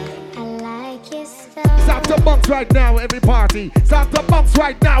 Stop the bunks right now, every party. Stop the bunks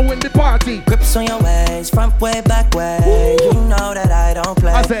right now in the party. Grips on your ways, front way, back way. You know that I don't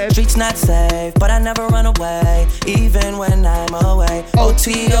play. Streets not safe, but I never run away, even when I'm away.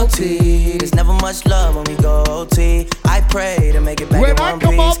 OT, OT. There's never much love when we go OT. I pray to make it back when in I one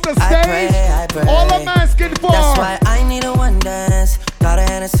come piece. off the stage, I pray. all I'm asking for. That's why I need a one dance. Got a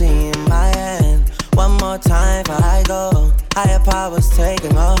Hennessy in my hand. One more time before I go. Higher powers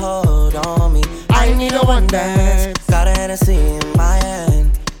taking a hold on me. I need a one dance. Got a Hennessy in my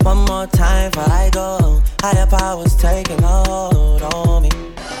hand. One more time before I go. Higher powers taking a hold on me.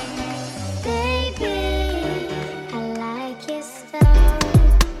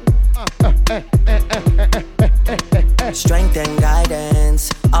 Strength and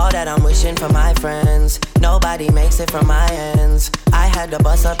guidance, all that I'm wishing for my friends. Nobody makes it from my ends. I had to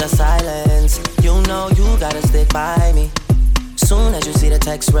bust up the silence. You know you gotta stick by me. Soon as you see the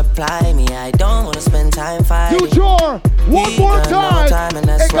text, reply me. I don't wanna spend time fighting. You draw one more time. And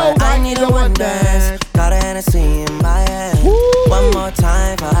that's why I need a one dance. Got a Hennessy in my hand. One more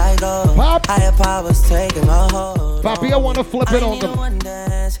time before I go. Higher powers taking a hold. Papi, I wanna flip it on them.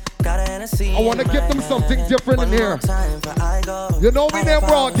 I wanna give them something different in here. You know we never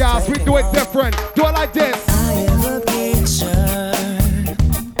broadcast, we do it different. Do it like this. I have a picture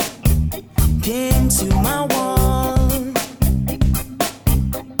pinned to my wall.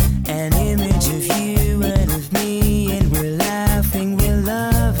 An image of you and of me, and we're laughing, we're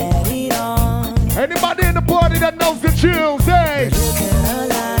loving it all. Anybody in the party that knows the chills, hey? Look at our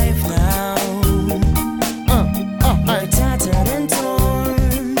life now. We're tattered and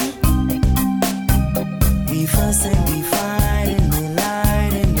torn. We fuss and we fight and we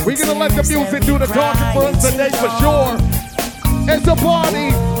lied and we're gonna let the music do the talking for us today for sure. It's a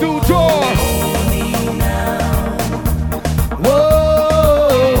party, do door. Whoa.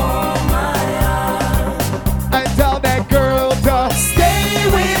 And tell that girl to stay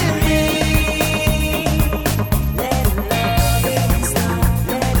with me.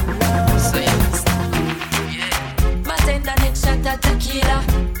 Bartender next shot at tequila.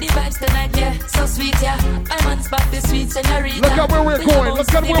 The vibes tonight, yeah, so sweet, yeah. I'm on spot, the sweet señorita. Look at where we're going,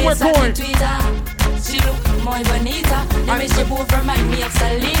 look at where we're going. She look muy bonita. The way she move remind me of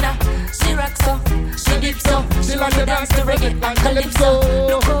Selena. She rocks so, she dips so. She like to dance to reggae and calypso.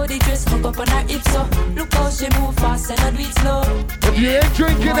 Look how the dress hook up on her hips so. Look how she move fast and I do it slow. If you ain't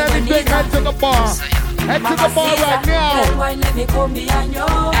drinking anything, head to the bar. Head to the bar right now. Wine, let me come behind you.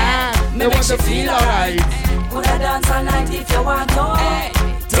 Me want to feel alright. Could I dance all night if you want to?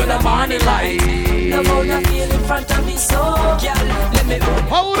 To the morning light. Love how you feel in front of me so. Girl, let me go.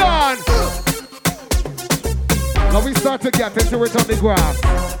 Hold on. Now we start to get into it on the grass.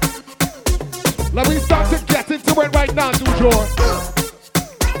 Now we start to get into it right now, Dujour.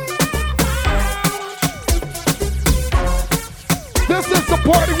 This is the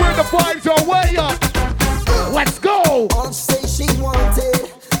party where the vibes are way up. Let's go. All she say she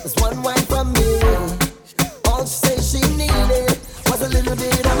wanted was one wine from me. All she say she needed was a little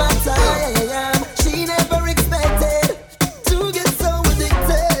bit of my time. She never expected to get so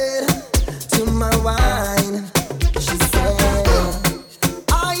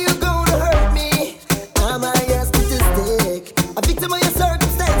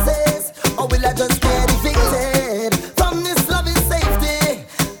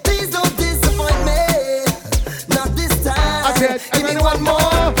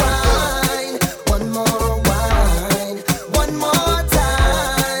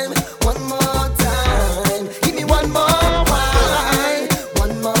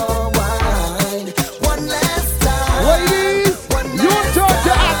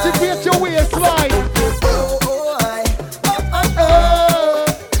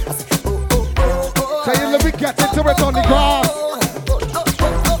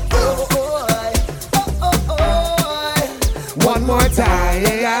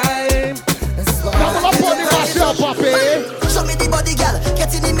time. Double up on the mashup, papi. Show me the body, gal.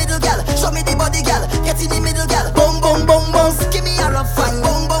 Get in the middle, gal. Show me the body, gal. Get in the middle, gal. Boom, boom, boom, boom. Give me a rough fine.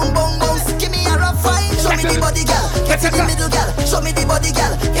 Boom, boom, boom, boom. Give me a rough fine. Show me the body, gal. Get in the middle, gal. Show me the body,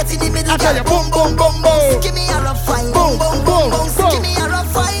 gal. Get in the middle, gal. Boom, boom, boom, boom. Give me a rough fine. Boom, boom, boom, boom. Give me a rough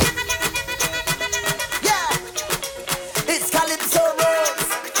fine. Yeah, it's Calypso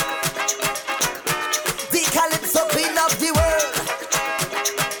Rose, the Calypso queen of the world.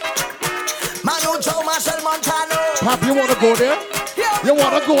 Manu Joe Marshall Montano. Pop, you wanna go there? You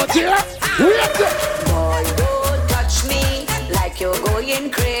wanna go there? Boy, don't touch me like you're going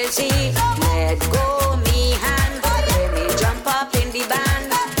crazy. Let go me hand, let me jump up in the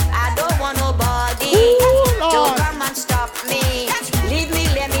band. I don't want nobody to come and stop me. Leave me,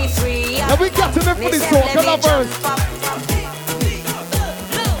 let me free. Now we got to live for this song, come on verse.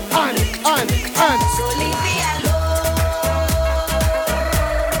 And. So leave me alone.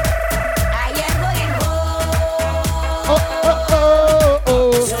 I am going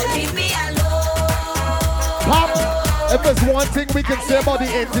home. So leave me alone. Pop, if there's one thing we can say about the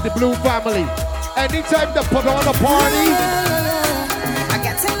Into the Blue family, anytime they put on a party, I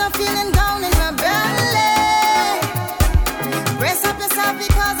got enough feeling down in my belly. Brace up yourself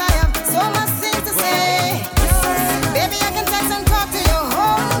because I have so much things to say. Baby, I can text and talk to you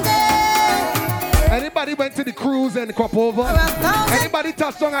whole day. anybody went to the cruise and crop over? Anybody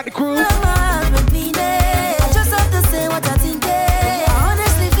touched on at the cruise? I just have to say what I think. I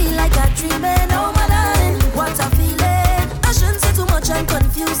honestly feel like I'm dreaming. Oh my darling, what I'm feeling. I shouldn't say too much, I'm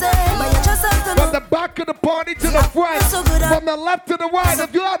confusing. But you just have to know. From the back of the party to the front, from the left to the right,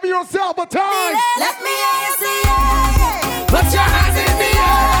 if you have yourself a time. Let me hear you say yeah. Put your hands in the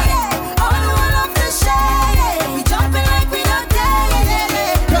air. All the one of the shade. We jumping like we don't care.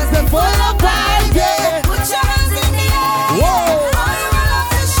 Cause they're full of vibes, yeah. Put your hands in the air. Whoa. All the one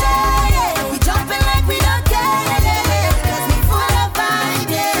of the shade. We jumping like we don't care. Cause we full of vibes,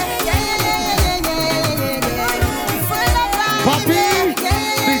 yeah. We full of vibes. Poppy,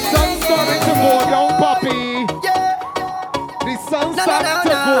 the sun's starting to go down, Poppy. The sun's starting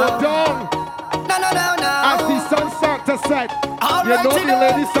to go down. As the sun starts to set, you know the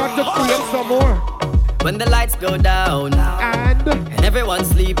ladies start to create some more. When the lights go down and everyone's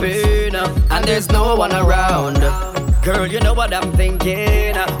sleeping and there's no one around, girl, you know what I'm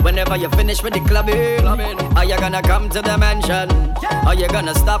thinking. Whenever you finish with the clubbing, are you gonna come to the mansion? Are you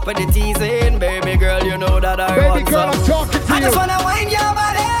gonna stop with the teasing? Baby girl, you know that I want Baby girl, I'm talking to you. I just wanna wind your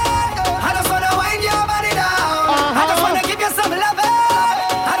body. I just wanna wind your body down. I just wanna give you some loving.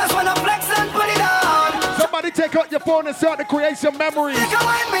 I just wanna flex and put it on. Somebody take out your phone and start to create some memories. You can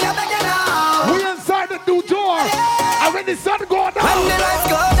wind me up again now. We inside the new door. And when the sun go down, when the lights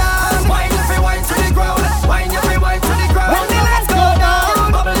go down, wind your free wine to the ground. Wind your free wine to the ground. When the lights go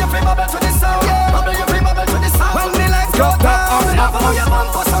down, bubble your free bubble to the sound. Bubble your free bubble to the sound. When the lights go down, love how your bum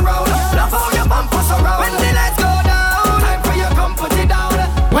push around. Love how your bum push around. When the lights go down, time for you come put it down.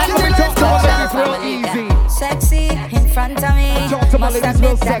 When the lights go down, it's real easy. Sexy in front of me. Must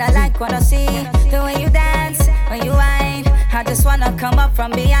admit that I like what I see. The way you dance, when you whine, I just wanna come up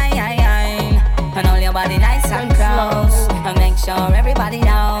from behind and hold your body nice and close and make sure everybody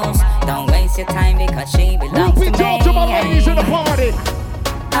knows. Don't waste your time because she belongs to me. To my ladies in the party.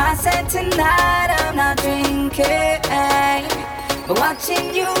 I said tonight I'm not drinking, but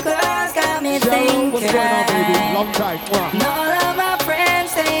watching you girls got me thinking. What's going on, baby? Long time. And all of my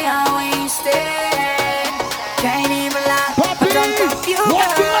friends, they are wasted. Can't even lie. I'm drunk off you, girl.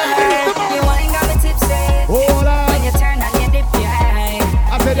 You ain't got me tipsy. Hold on. When you turn and you dip your eye.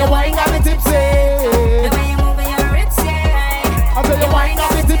 I said you ain't got me tipsy. The way you move your hips, yeah. I said you ain't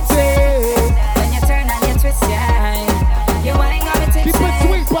got me tipsy. When you turn and you twist your eye. You ain't got me tipsy. Keep it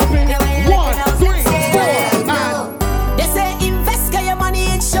sweet, Poppy. 1, 3, 4, and they say invest your money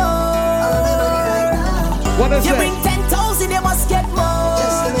in show. What is you it? bring 10,000, you must get more.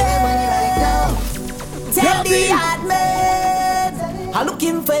 Just give me money right now. Tell the admin, I'm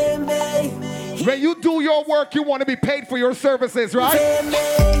looking for me. When you do your work, you want to be paid for your services, right?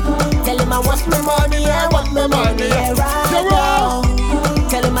 Tell him I want my money, I want my money, yeah, right now.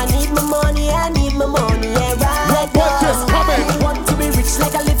 Tell him I need my money, I need my money, yeah, right now. Want to be rich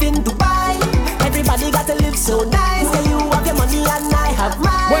like I live in Dubai. Everybody got to live so nice. Can you have your money and I have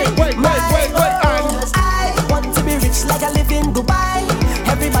mine? Wait. I want to be rich like I live in Dubai.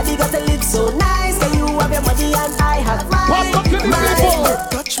 Everybody got to live so nice. Can you have your money and I have mine?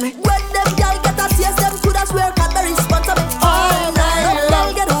 Touch me. When them guy get a taste, them could have swear got the responsible. All night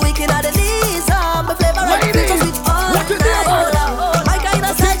long, get wicked at the knees. My flavor and features with all night. My kind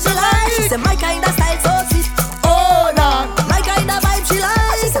of style she like. She say my kind of style so sweet. Oh, no. My kind of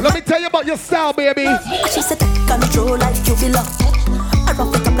your style, baby. She said take control like you belong. I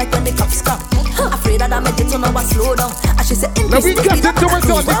rough it up like when the cops come. Afraid that I make it to know I slow down. And she said now we kept it to her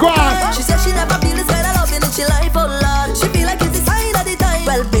on the ground. She said she never feel this kind of love in she life, oh Lord. She feel like it's the sign of the time.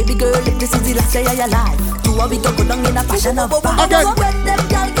 Well, baby girl, if this is the last day of your life, do what we go down in a fashion of again. When them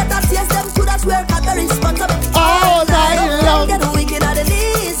girl get a taste, them could have swear got the responsibility. All night long. Get wicked at the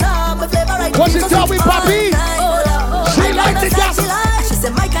knees, my flavor right. What she tell me, Papi? She like the gas. She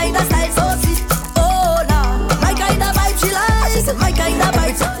said my kind of style so sweet. Oh Lord, my kind of vibe she like. She said my kind of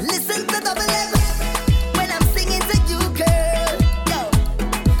vibe. Listen to double M when I'm singing to you, girl. Yo,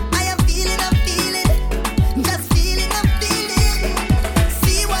 I am feeling, just feeling, I'm feeling.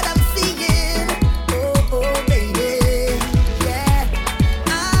 See what I'm seeing. Oh baby, yeah.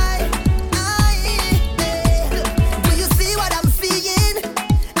 Do you see what I'm seeing?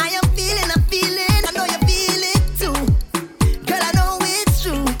 I am feeling, I'm feeling. I know you feel it too. Girl, I know it's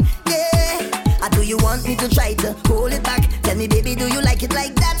true, yeah. Do you want me to try to hold it back? Tell me, baby, do you like it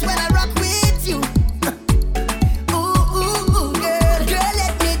like that when I rock with you? Ooh, girl,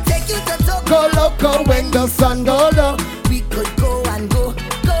 let me take you to Tokyo. Go loco when the sun go low. We could go and go,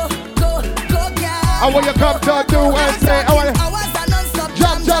 girl. I want you come to do and say, I want you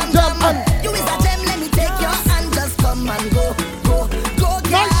jump. You is a gem, let me take your hand, just come and go, girl.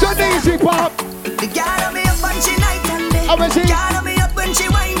 Nice and easy, pop. The girl me up and she night and day. Girl me up when she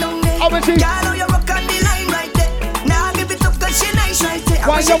wind on me. Girl, you rock on the line right there. Now give it up 'cause she nice right there.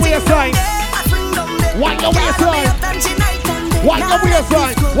 Wind your waistline. Wind your waistline. Wind your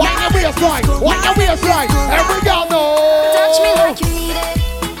waistline. Wind your waistline. Wind your waistline. Every girl know. Touch me like you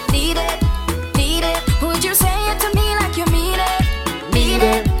need it. Would you say it to me like you mean it?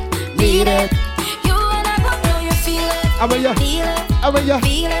 Need it. You and I both know you feel it.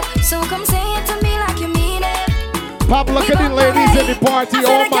 Feel it. So come say it to me like you mean it. Pop, look at the ladies in the party.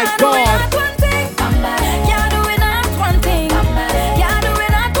 Oh my God.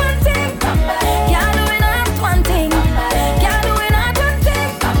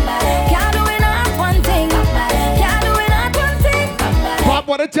 Pop,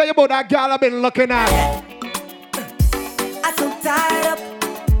 what I tell you about that girl I've been looking at? I'm so tied up.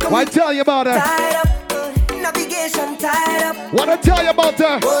 What I tell you about her? Tied up. Navigation tied up. What I tell you about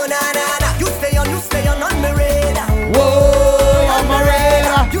her? Oh na. You stay on my radar. Whoa, on my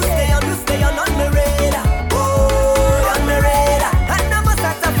radar. You stay on my radar. Oh, on my radar. And I must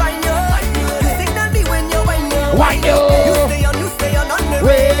have to find you. You signal me when you wind you. Wind you. You stay on my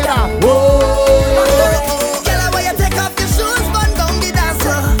radar. Whoa. Girl, I want you take off your shoes, burn down the dance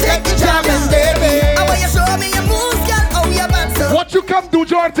floor. Take the jamming, baby. I want you show me your moves, girl, how you bounce. What you come do,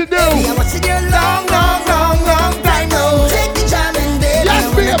 Jordan, do? I'm watching your long time now. Take the jamming, baby. Yes,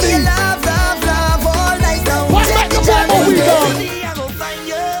 baby. Love all night now. What make the bubble we done? I go find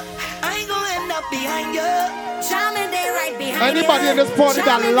you. I ain't gonna end up behind you. Jamming day right behind you. Anybody in this party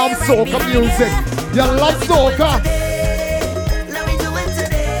that loves soca music? You love soca? Let me do it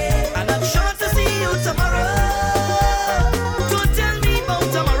today. And I'm sure to see you tomorrow. Don't tell me about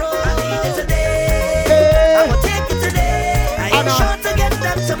tomorrow. I need it today. I will take it today. I ain't sure to get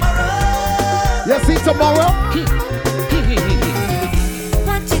that tomorrow. You see tomorrow?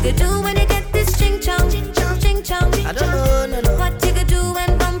 What you could do when you get this ching chong? I don't know. What you could do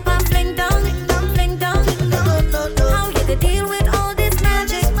when bumper fling down? How you could deal with all this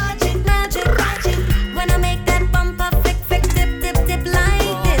magic? When I make that bumper flick, dip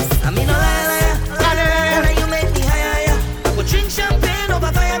like this. I mean, no lie. You make me higher. I will drink champagne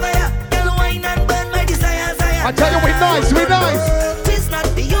over fire. Girl, wine and burn my desires. I tell you, we nice. It's not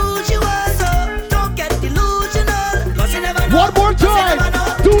the usual, so don't get delusional. 'Cause you never know. One more time.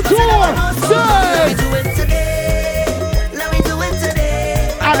 Do tour. Say. Let me do it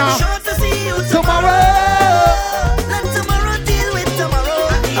today. Anna. I'm sure to see you Tomorrow. Let tomorrow deal with tomorrow.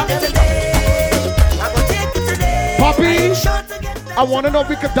 I need it today. I will take it today. Poppy, I want to know if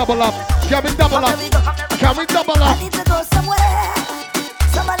we can double up. Can we double up? I need to go somewhere.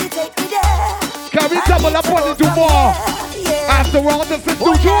 Somebody take me there. Can we double up on the do more? After all, this is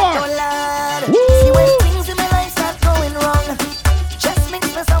do tour. See when things in my life start going wrong, just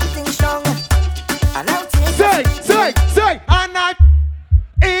makes me something strong. And I'll take Say, and I,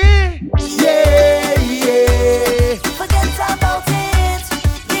 yeah. forget about it.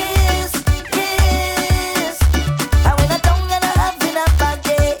 Yes. And when I don't gonna have enough bad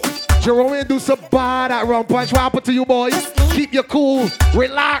day. Jerome, do some bad at round punch. What happened to you, boys? Keep you cool,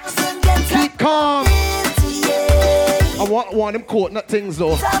 relax, keep calm. I want him caught, not things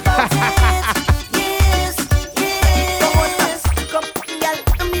though.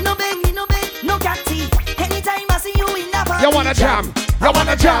 You wanna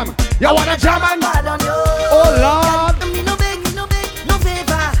jam, You wanna jam and bad on you. Oh Lord. Me no beg, no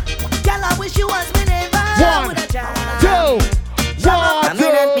favor. Girl, I wish you was me never. 1, 2, 1, I may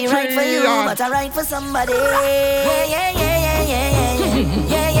not be 2, right for 3, you, and but I right for somebody.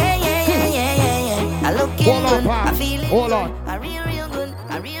 I look hold on, good, I Pop. feel it. Hold on. I real good,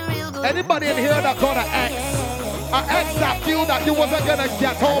 I real good. Anybody in here that got an ex that feel that you wasn't gonna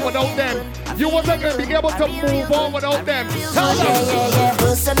get home without them, you wasn't gonna be able to move on without them. Tell them.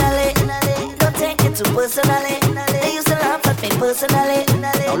 Personally, don't take it too personally. They used to laugh at me personally.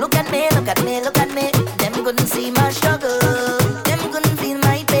 Now look at me, look at me, look at me. Them couldn't see my struggle. Them couldn't feel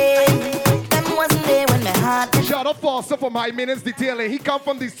my pain. Them wasn't there when my heart. Shout out Foster for my minutes detailing. He come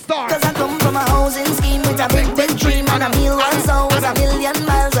from the start. Cause I come from a housing scheme with a big dream and a meal once always a million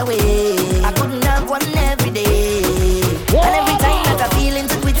miles away. I couldn't have one every day. Whoa. And every time that I feel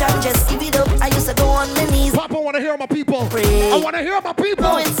into quit and just give it up, I used to go on my knees. Papa, I wanna hear my people. Pray. I wanna hear my people.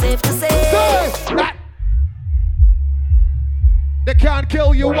 No, it's safe to say that they can't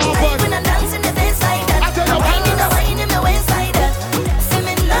kill you, when I dance in the face like that, I wine in the waist like that. See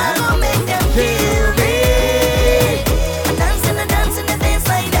me now, gonna make them kill me. I dance in the face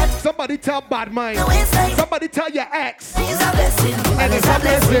like that. Somebody tell bad mind. Somebody tell your ex. It's a blessing, and it's a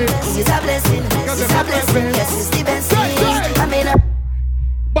blessing. It's a blessing, it's a blessing. Yes, it's the best thing. I mean,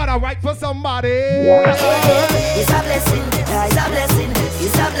 but I write for somebody. It's a blessing, it's a blessing,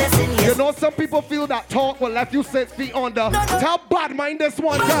 it's a blessing. Yes. You know some people feel that talk will left you 6 feet under. Tell bad mind this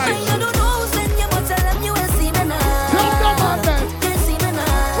one time. Tell them on that.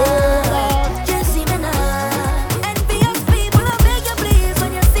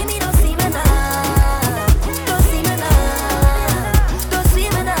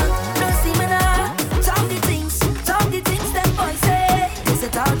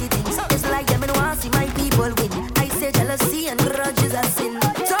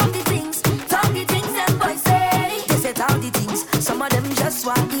 Some of them just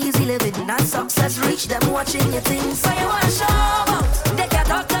want easy living and success reach them watching your things. So you want to show out, they can't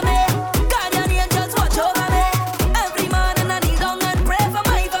talk to me. Guardian angels watch over me. Every morning I kneel down and pray for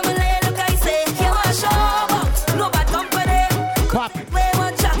my family. Look, I say, you want to show out, no bad company. Pop. Where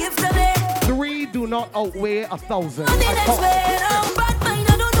one shall give to me. 3 do not outweigh 1,000. On the next way, I'm bad mind,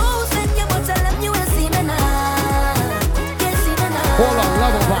 I don't know. Send you, but tell them you will see me now. You see me now. Hold on,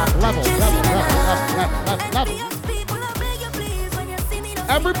 level back, level.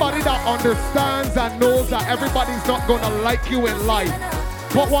 Everybody that understands and knows that everybody's not gonna like you in life,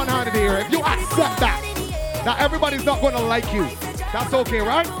 put one hand in the air. If you accept that everybody's not gonna like you, that's okay,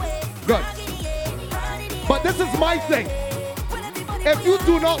 right? Good. But this is my thing. If you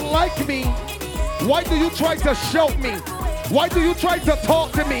do not like me, why do you try to shout me? Why do you try to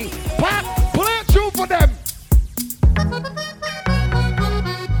talk to me? Pop, play a tune for them.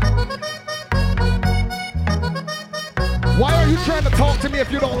 Why are you trying to talk to me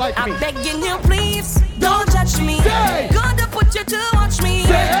if you don't like me? I'm begging you, please, don't judge me. Say. Gonna put you to watch me.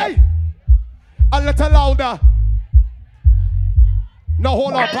 Say, hey. A little louder. No,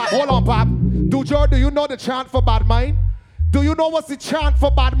 hold on, Pop. Do you know the chant for bad mind? Do you know what's the chant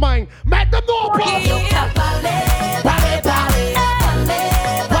for bad mind? Make them know, Pop.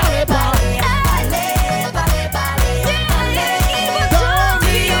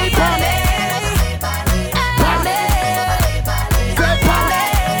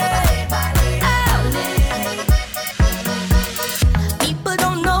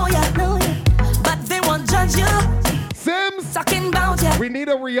 We need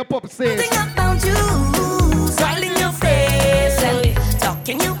a re-up upstairs. Nothing about you, smiling your face and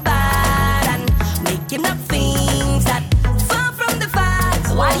talking you bad and making up things that far from the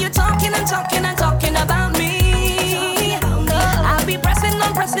facts. Why you talking about me? I'll be pressing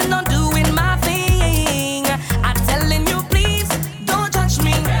on, doing my thing. I'm telling you, please, don't judge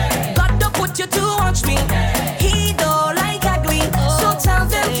me. God don't put you to watch me. He don't like ugly, so tell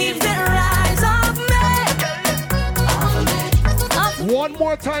them keep their eyes off me. One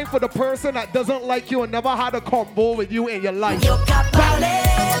more time for the person that doesn't like you and never had a combo with you in your life.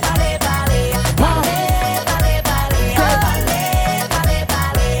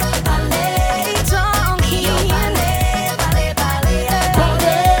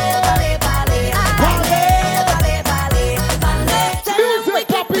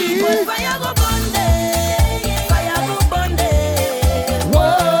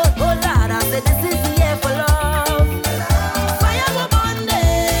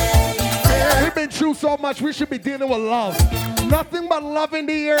 So much we should be dealing with love. Nothing but love in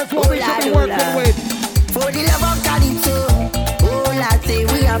the air is what we should be working with. For the love of Calypso, oh I say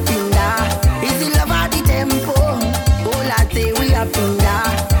we are finda. Is the love of the tempo, oh I say we are finda.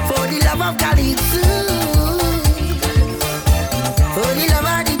 For the love calypso. For the love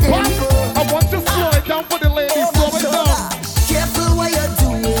of the tempo. I want to slow it down for the ladies. Slow it down. Careful what you're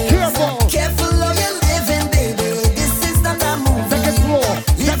doing. Careful. Careful how you're living, baby. This is not a movie. Take it slow.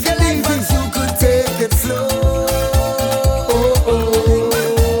 Live your life, but you could take it slow.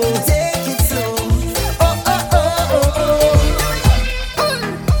 Take it slow.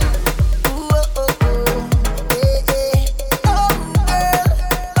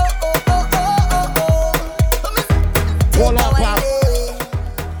 Hold on, pal.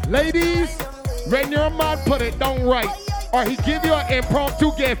 Ladies, when your man put it down right, or he give you an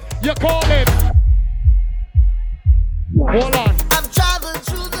impromptu gift, you call him. Hold on. I'm traveling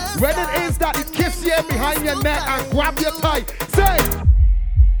through the When it is that he kiss you behind your neck and grab you tight, say,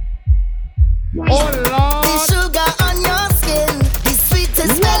 oh Lord. the sugar on your skin, the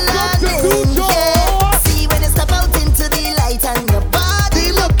sweetest Welcome to melanin. New Yeah. See when you step out into the light and your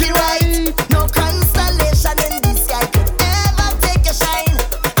body looking right. No constellation in the sky could ever take your shine.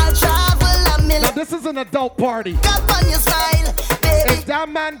 I'll travel a million. Now this is an adult party. Up on your smile, baby. If that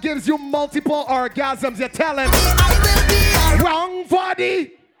man gives you multiple orgasms, you tell him, I will be wrong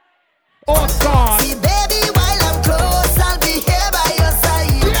body. Oh God. See, baby, while I'm close, I'll be here by your side.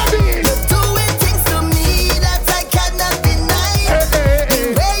 Baby. You're doing things to me that I cannot deny.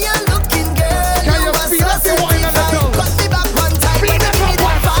 The way you're looking, girl, Can you you are speed so up the wine a little? Cut me back one time. Speed Give it me up that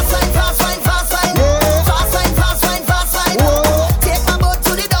one. fast wine, fast wine, fast wine. Fast wine, fast wine, fast wine. Take my boat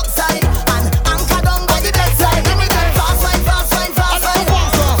to the dock side and anchor down by the bedside. Give me that fast wine, fast wine, fast wine.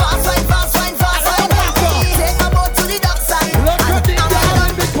 Fast wine, fast wine, fast wine. Take my boat to the dock side Look at and the anchor girl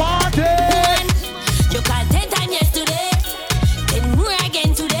down. in the party. You called 10 times yesterday, 10 more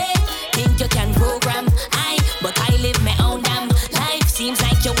again today. Think you can program but I live my own damn life. Seems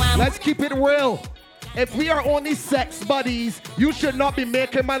like you want. Let's keep it real. If we are only sex buddies, you should not be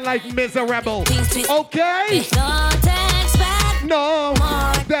making my life miserable. Okay? Don't expect No.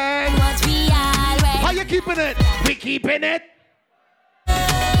 more Then what we already. how you keeping it? We keeping it?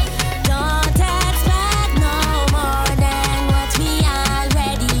 Don't expect no more than what we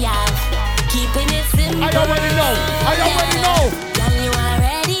already have. Keeping it simple. I already know. I already know. Girl, you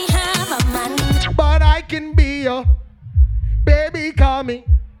already have a man. But I can be your baby, call me,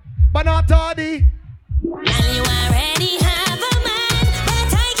 but not Toddy. Girl, you already have a man, but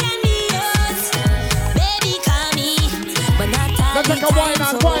I can be yours. Baby, call me, but not all Let's the take a wine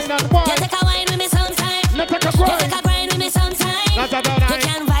time. and wine and wine. You take a wine with me sometime. Let's take a You grind. take a grind with me sometime. Let's have a You night.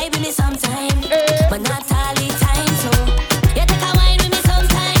 can vibe with me sometime, Eh. but not all the time. So you take a wine with me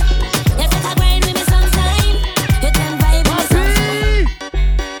sometime. You take a grind with me sometime. You can vibe with me sometime.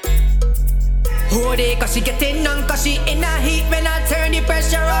 Hold it, cause she getting on, cause she in a heat when I turn the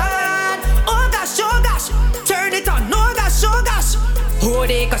pressure on. Oh gosh, turn it on, oh gosh. Hold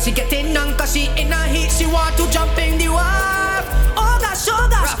it, cause she getting on, cause she in a heat, she want to jump in the wave. Oh gosh,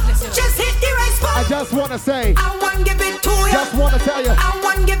 just hit the right spot. I just wanna say, I want give it to ya. just wanna tell you, I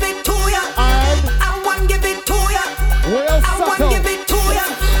want give it to ya. I'm I want give it to ya. real I want subtle. give it to ya.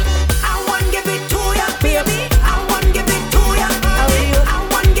 I want give it to ya, baby. I want give it to ya. I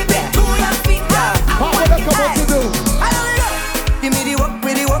want give it to ya, sweet girl. I Pop, want what give come on to do? Give me the work,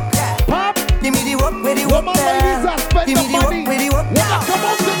 with the work, yeah. Pop, Give me the work, with the what work, my ladies yeah. are spend Give the me the work, money. with the work, What yeah. come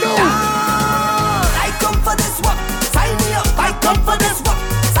on to do? I come for this work, sign me up. I come for this work,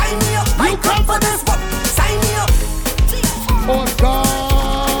 sign me up. I come for this work, sign me up. Oh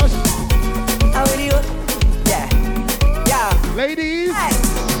gosh, How are you? Yeah. ladies,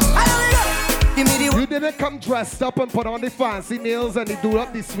 Give me the you didn't come dressed up and put on the fancy nails and the do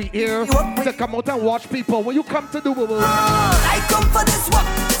up the sweet hair to come out and watch people. What you come to do, boo boo? I come for this work,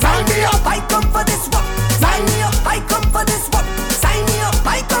 sign me up. I come for this work, sign me up. I come for this work, sign me up.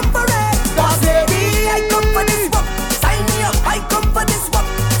 I come for it. Boss lady, I come for this work, sign me up. I come for this work,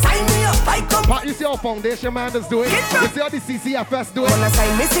 sign me up. I come. But you see how Foundation Man is doing? You see how the CCFS doing? Wanna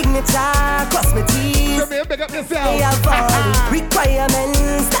sign me signature, cross my teeth. Come here, big up yourself. I have all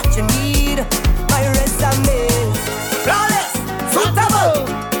requirements that you need. My resume flawless, suitable,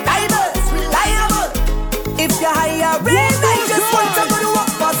 diverse, reliable. If you hire me, I just want to go to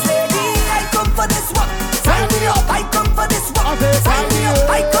work. Boss lady, I come for this work. Sign me up, I come for this work. Sign me up,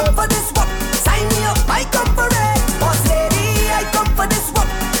 I come for this work. Sign me up, I come for it. Boss lady, I come for this work.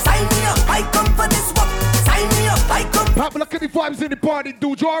 Sign me up, I come for this work. Sign me up, I come. Pop, look at the vibes in the party,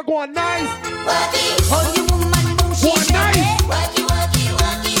 dude. You're going nice. Hold you woman, boom, she Going nice.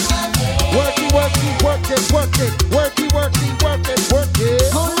 Work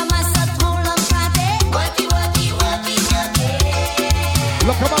it. Hold on myself, hold on Friday. Work it.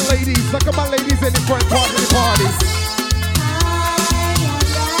 Look at my ladies in the front part of the party.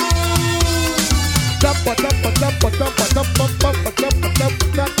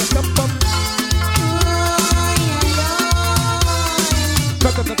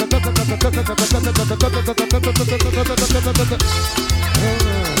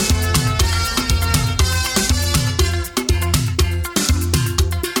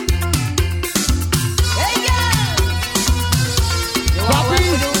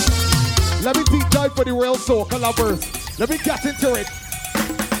 Let me deep dive for the real soca lovers. Let me get into it.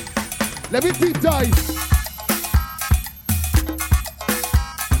 Let me deep dive.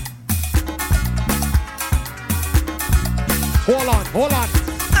 Hold on, hold on.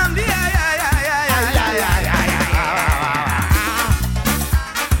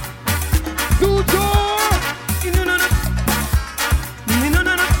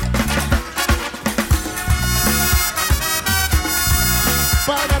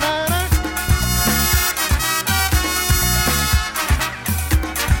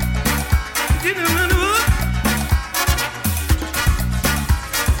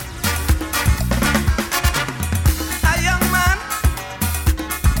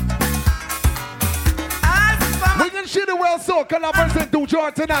 Collaboration do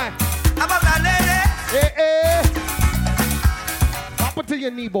George tonight. How about that lady? Hey. Pop it to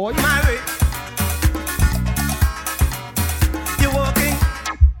your knee, boy. Mary. You're walking.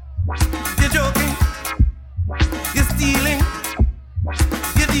 You're joking. You're stealing.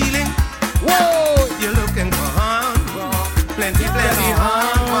 You're dealing. Whoa! You're looking for hun. Plenty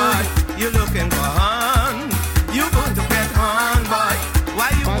hun, boy. You're looking for hun. You're going to get hun, boy. Why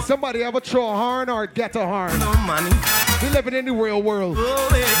you? Somebody ever throw a horn or get a horn? No money. We living in the real world. Oh,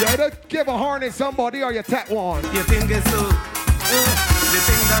 yeah. You either give a horn to somebody or you tap one. You think it's so? The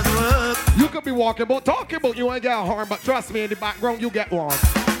thing does work. You could be walking about talking about you ain't get a horn, but trust me, in the background you get one.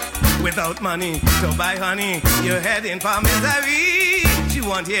 Without money to buy honey, you're heading for misery. She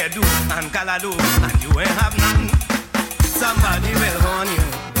want hairdo and calado, and you ain't have nothing. Somebody will horn you.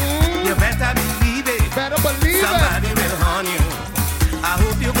 You better believe it. Better believe Somebody will horn you. I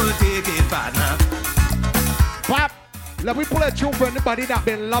hope you will take it, partner. Pop, let me pull a tune for anybody that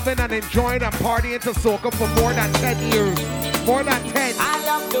been loving and enjoying and partying to soca for more than 10 years. More than 10. I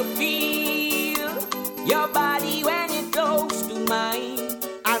love to feel your body when it's close to mine.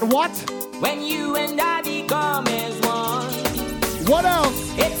 And what? When you and I become as one. What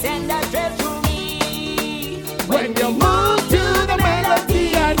else? It's in the thrill to me. When you move to the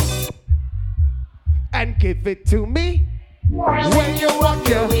melody and give it to me. When you rock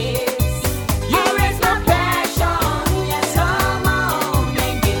your waist. You raise my passion. Yes, come on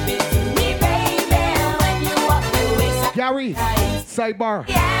and give it to me, baby. When you walk the waist. Gary, sidebar.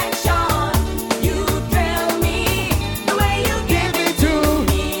 The action, you thrill me. The way you give it to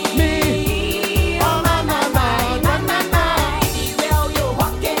me. Oh, my. See how you're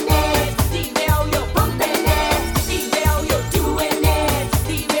walking it. See how you're pumping it. See how you're doing it.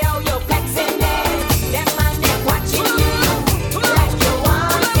 See how you're flexing it. Them man, they're watching you. Like you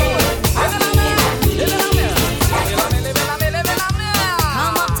want it.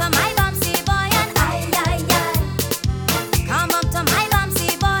 Come up to my bumpsy boy and I. Come up to my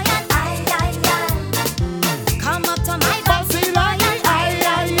bumpsy boy and I. Come up to my bumpsy boy and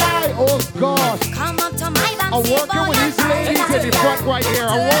I. Oh gosh. Come up to my I'm bumpsy working boy with these ladies in the front right here.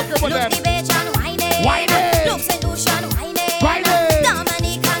 I'm working with them. Look the bitch and whining. Whining. Look St. Lucian whining. Whining.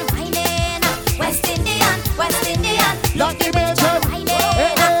 Dominic and whining. West Indian. Lucky bitch and whining.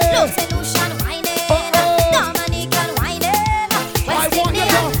 Look St. Lucian whining. Dominic and whining. West Indian.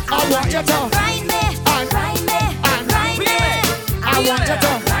 I want you to Ride me. Ride me. Ride me. I want you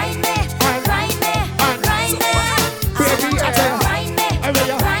to Ride me. Ride me. Ride me. Baby, I tell you. Ride me. I will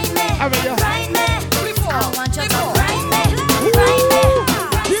you. Ride me. I will you. Ride me. I want you to ride me. Ride me.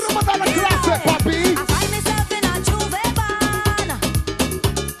 Give them another classic, Poppy. I find myself in a Juve van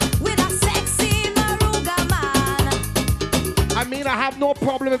with a sexy Maruga man. I mean, I have no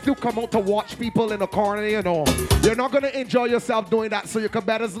problem if you come out to watch people in the corner, you know. You're not going to enjoy yourself doing that, so you can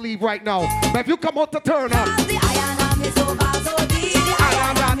better leave right now. But if you come out to turn up. The iron arm is so bazodi. The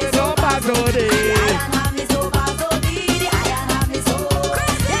iron arm is so bazodi. The iron arm is so bazodi. The iron arm is so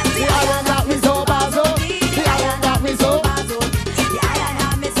crazy. The iron arm is so bazodi. The iron arm is so bazodi. The iron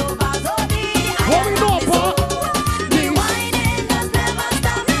arm is so bazodi. What we know, Pop? The whining does never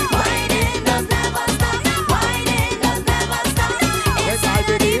stop. Whining does never stop. Whining does never stop. Yes, I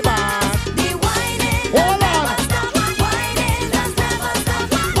did it, man. The whining Hold on. whining does never stop.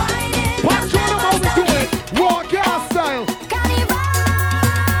 Whining Pop, show them how we do it. Raw gas style. Carnival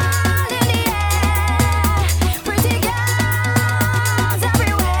in the air.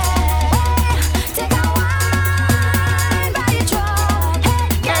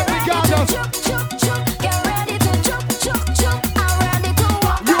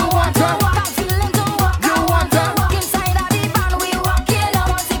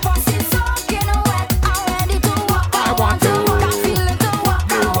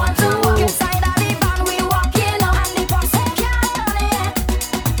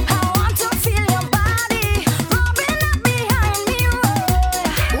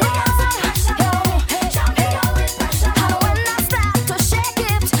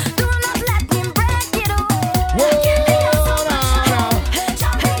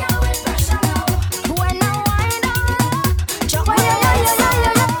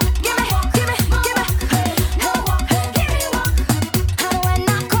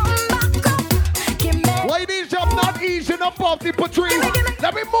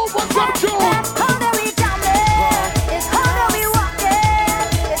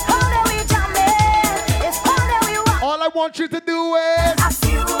 want you to do it.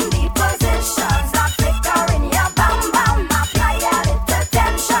 Assume the positions that flicker in your bam bam. Apply a little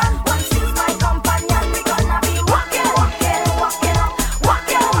tension. Once you's my companion, we gonna be walking, walking, walking up,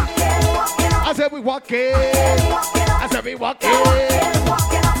 walking, walking, walking up. I said we walking. I said we walking.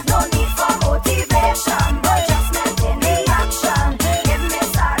 Walking up, no need for motivation, but just maintain the action. Give me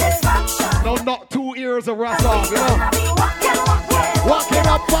satisfaction. No, not 2 ears of rust off, you know. Walking, walking, walking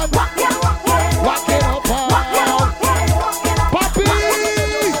up and walking, walking, walking up and Papi!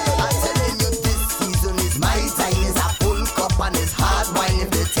 I'm telling you, this season is my time. It's a full cup and it's hard wine. If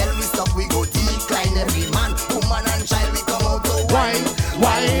they tell me stop, we go decline. Every man, woman, and child, we come out to wine.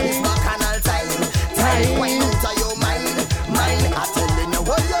 It's bacchanal time. Wine out of your mind. I'm telling you,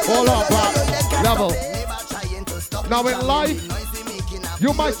 hold on, bro. Level. Now in life,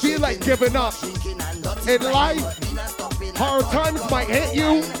 you might feel like giving up. In life, hard times might hit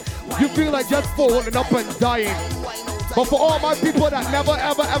you. You feel like just falling up and dying. But for all my people that never,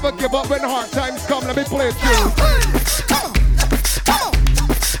 ever, ever give up when hard times come, let me play a tune.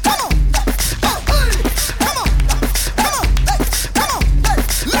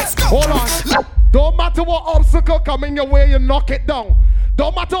 Hold on. Don't matter what obstacle coming your way, you knock it down.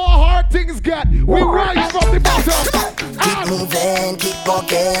 Don't matter how hard things get, we rise from the bottom. Keep moving, keep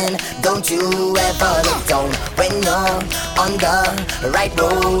walking. Don't you ever look down. When you're on the right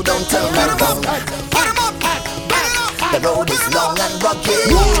road, don't turn around. The road is long and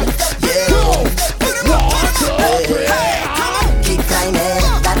rugged. Keep climbing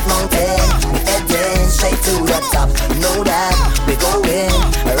that mountain. Heading straight to the top. Know that we're going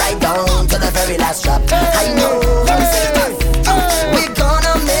right down to the very last drop. I know we're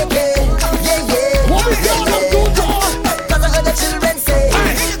gonna make it. Cause I heard the children say,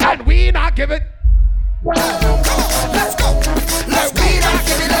 and we not give it. Let's go. Let's we not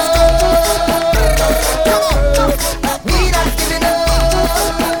giving up. We not giving up.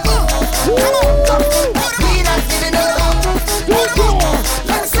 We not giving up.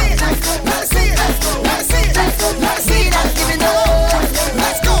 Let's see it. Let's see it. Let's see it. Let's see it. Not giving up.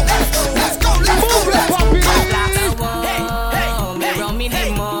 Let's go. Let's go. Let's go. Let's go.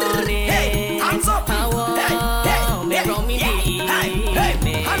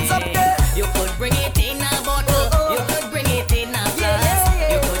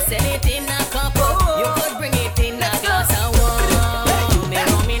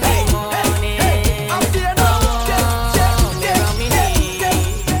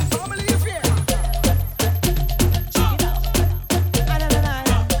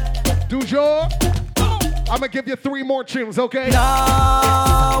 I'm gonna give you 3 more tunes, okay?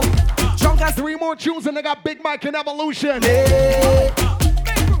 No. Drunk has 3 more tunes and they got Big Mike and Evolution. Hey.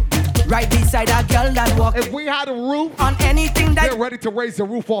 Right beside a girl that walk. If we had a roof on anything that they're ready to raise the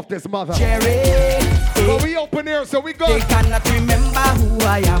roof off this mother. Jerry, but we open here, so we go. They cannot remember who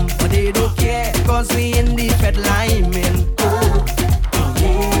I am, but they don't care, cause we in the fed line. Oh,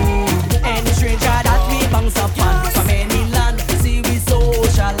 yeah. Any stranger that we bounce up on from any land, see we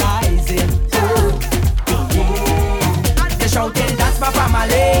socializing. Oh, yeah. And they shouting, that's my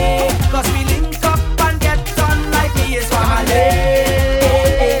family, cause we link up and get on like me is family.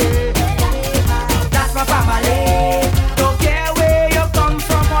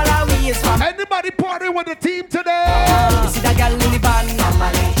 Anybody party with the team today? You see that girl in the band,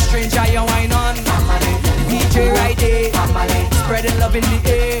 stranger you wine on, DJ right there, spreading love in the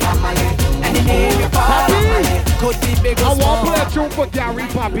air, and the name you call, could be big or I small. want to play a tune for Gary,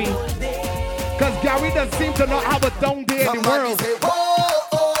 Papi, cause Gary doesn't seem to not have a down day in the world.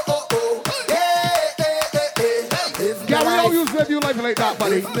 Gary, how you live your life like that,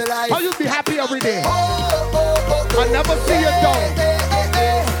 buddy? How you be happy every day? I never see you down.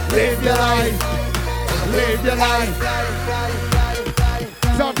 Live your life. Live your life.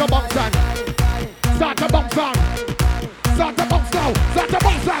 Start to bounce on. Start to bounce on. Start to bounce now. Start to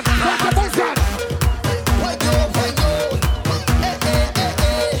bounce on. Start to bounce on.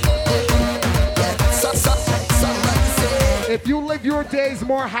 If you live your days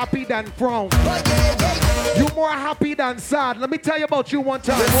more happy than frown, you more happy than sad. Let me tell you about you one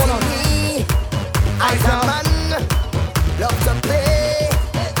time. Hold on. As a man, love to play,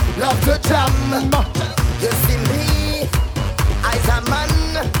 love to jam. You see me, as a man,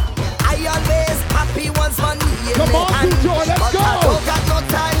 I always happy once money in Come on, DJ, let's but go. I don't got no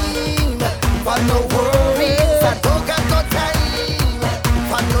time for no worries. I don't got no time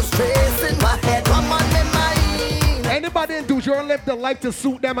for no stress in my head. Come on, in my Anybody in Dujour live the life to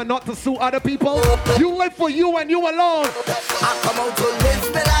suit them and not to suit other people? You live for you and you alone. I come out to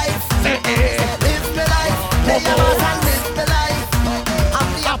live my life. Live my life. Lay your hands and live my life. I'm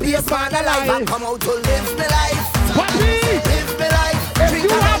the happiest man alive. I come out to live my life. Live me life. If you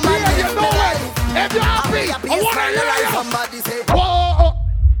happy and you know it. If you're happy, I want to hear you. Somebody say, Whoa.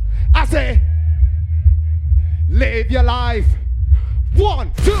 I say, live your life.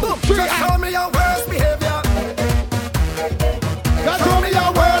 1, 2, 3. just show me your worst behavior. Just show me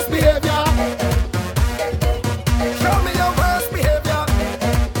your worst behavior. Show me your worst behavior.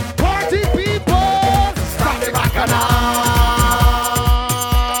 Party people, stop the bacchanal.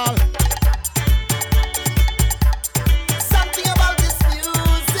 Something about this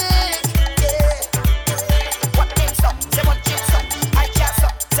music, yeah. What can't stop? Say what can't stop. I can't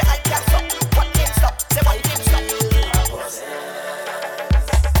stop. Say I can't stop. What can't stop? Say what can't stop.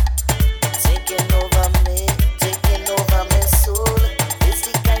 Taking over me, taking over my soul. It's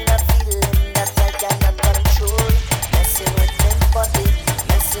the kind of feeling that I cannot control. Messing with my body,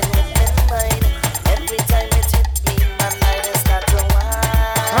 messing with my mind. Every time it hit me, my mind start to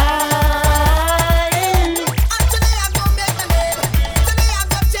whine. And today I'm gonna make the name. Today I'm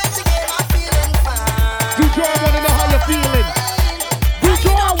gonna change the game. I'm feeling fine. Do you want to know how you're feeling? Do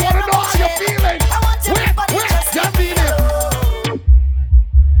you want to know how you're feeling? Wait, just be there.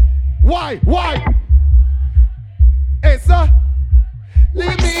 Why? It's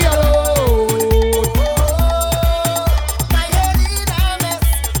leave me alone. My head in a mess.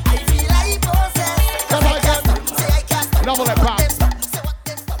 I feel like possessed. Come on, Double that pop.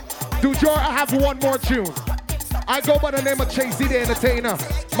 Do you I have one more tune? I go by the name of Chasey the Entertainer.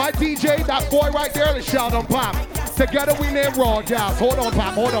 My DJ, that boy right there, is Sheldon Pop. Together we name Raw Gas. Hold on,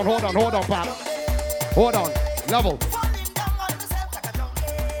 Pop. Hold on, Pop. Hold on. Level.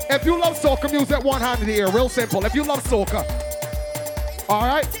 If you love soca music, one hand in the air. Real simple. If you love soca. All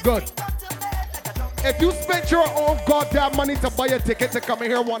right? Good. If you spent your own goddamn money to buy a ticket to come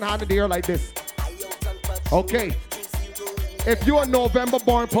in here, one hand in the air like this. Okay. If you are November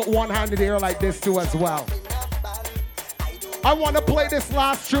born, put one hand in the air like this too as well. I want to play this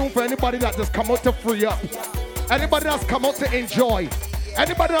last tune for anybody that just come out to free up. Anybody that's come out to enjoy.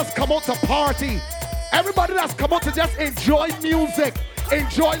 Anybody that's come out to party. Everybody that's come out to just enjoy music.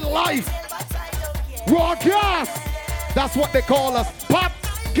 Enjoy life. Raw Gas. That's what they call us. Pop,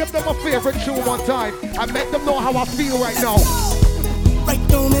 give them a favorite tune one time and make them know how I feel right now. Right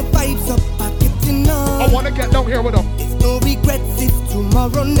now my vibes up, I get enough. I want to get down here with them. It's no regrets if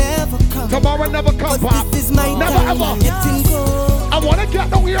tomorrow never comes. Tomorrow never comes, Pop. This is my never time, ever. letting go. I want to get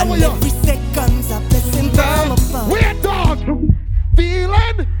down here And with you. every second's a blessing from above. Weird dog.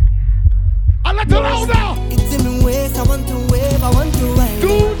 Feeling a little louder. It's in the ways I want to wave, I want to ride.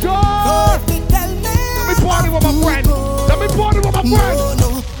 Do joy. Let me party with my friend. Let me party with my friend.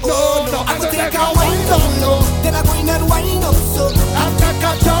 No. I'm gonna take a wind up low. Then I'm going and wind up so. I take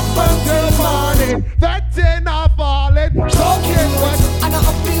a jump until morning. That thing I falling. Soaking wet. And I'm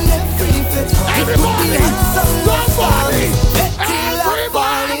up in every fit. Everybody. Somebody.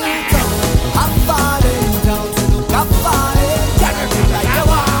 Everybody. I'm falling down to the top. I'm falling. Like I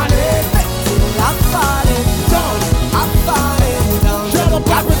want it. I'm falling down. I'm falling down. Shut up,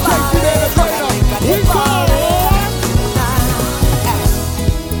 Papa Chasey the Entertainer. We go.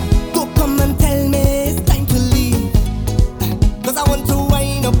 Don't come and tell me it's time to leave. 'Cause I want to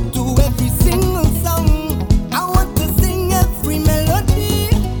wind up to every single song. I want to sing every melody.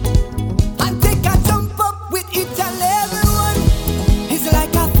 And take a jump up with each and every one. It's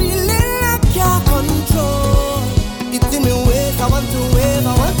like a feeling I can't control. It's in the ways I want to wave,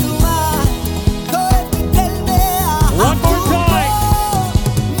 I want to ride. So if you tell me One more time.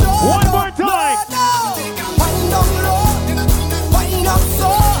 One more time. wind up low, wind up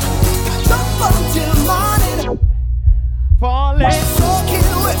so, jump until morning. Falling. Soaking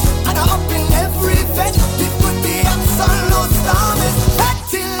wet, and I'm up in every bed. It could be absolute storm,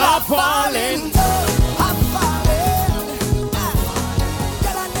 it's till I'm falling.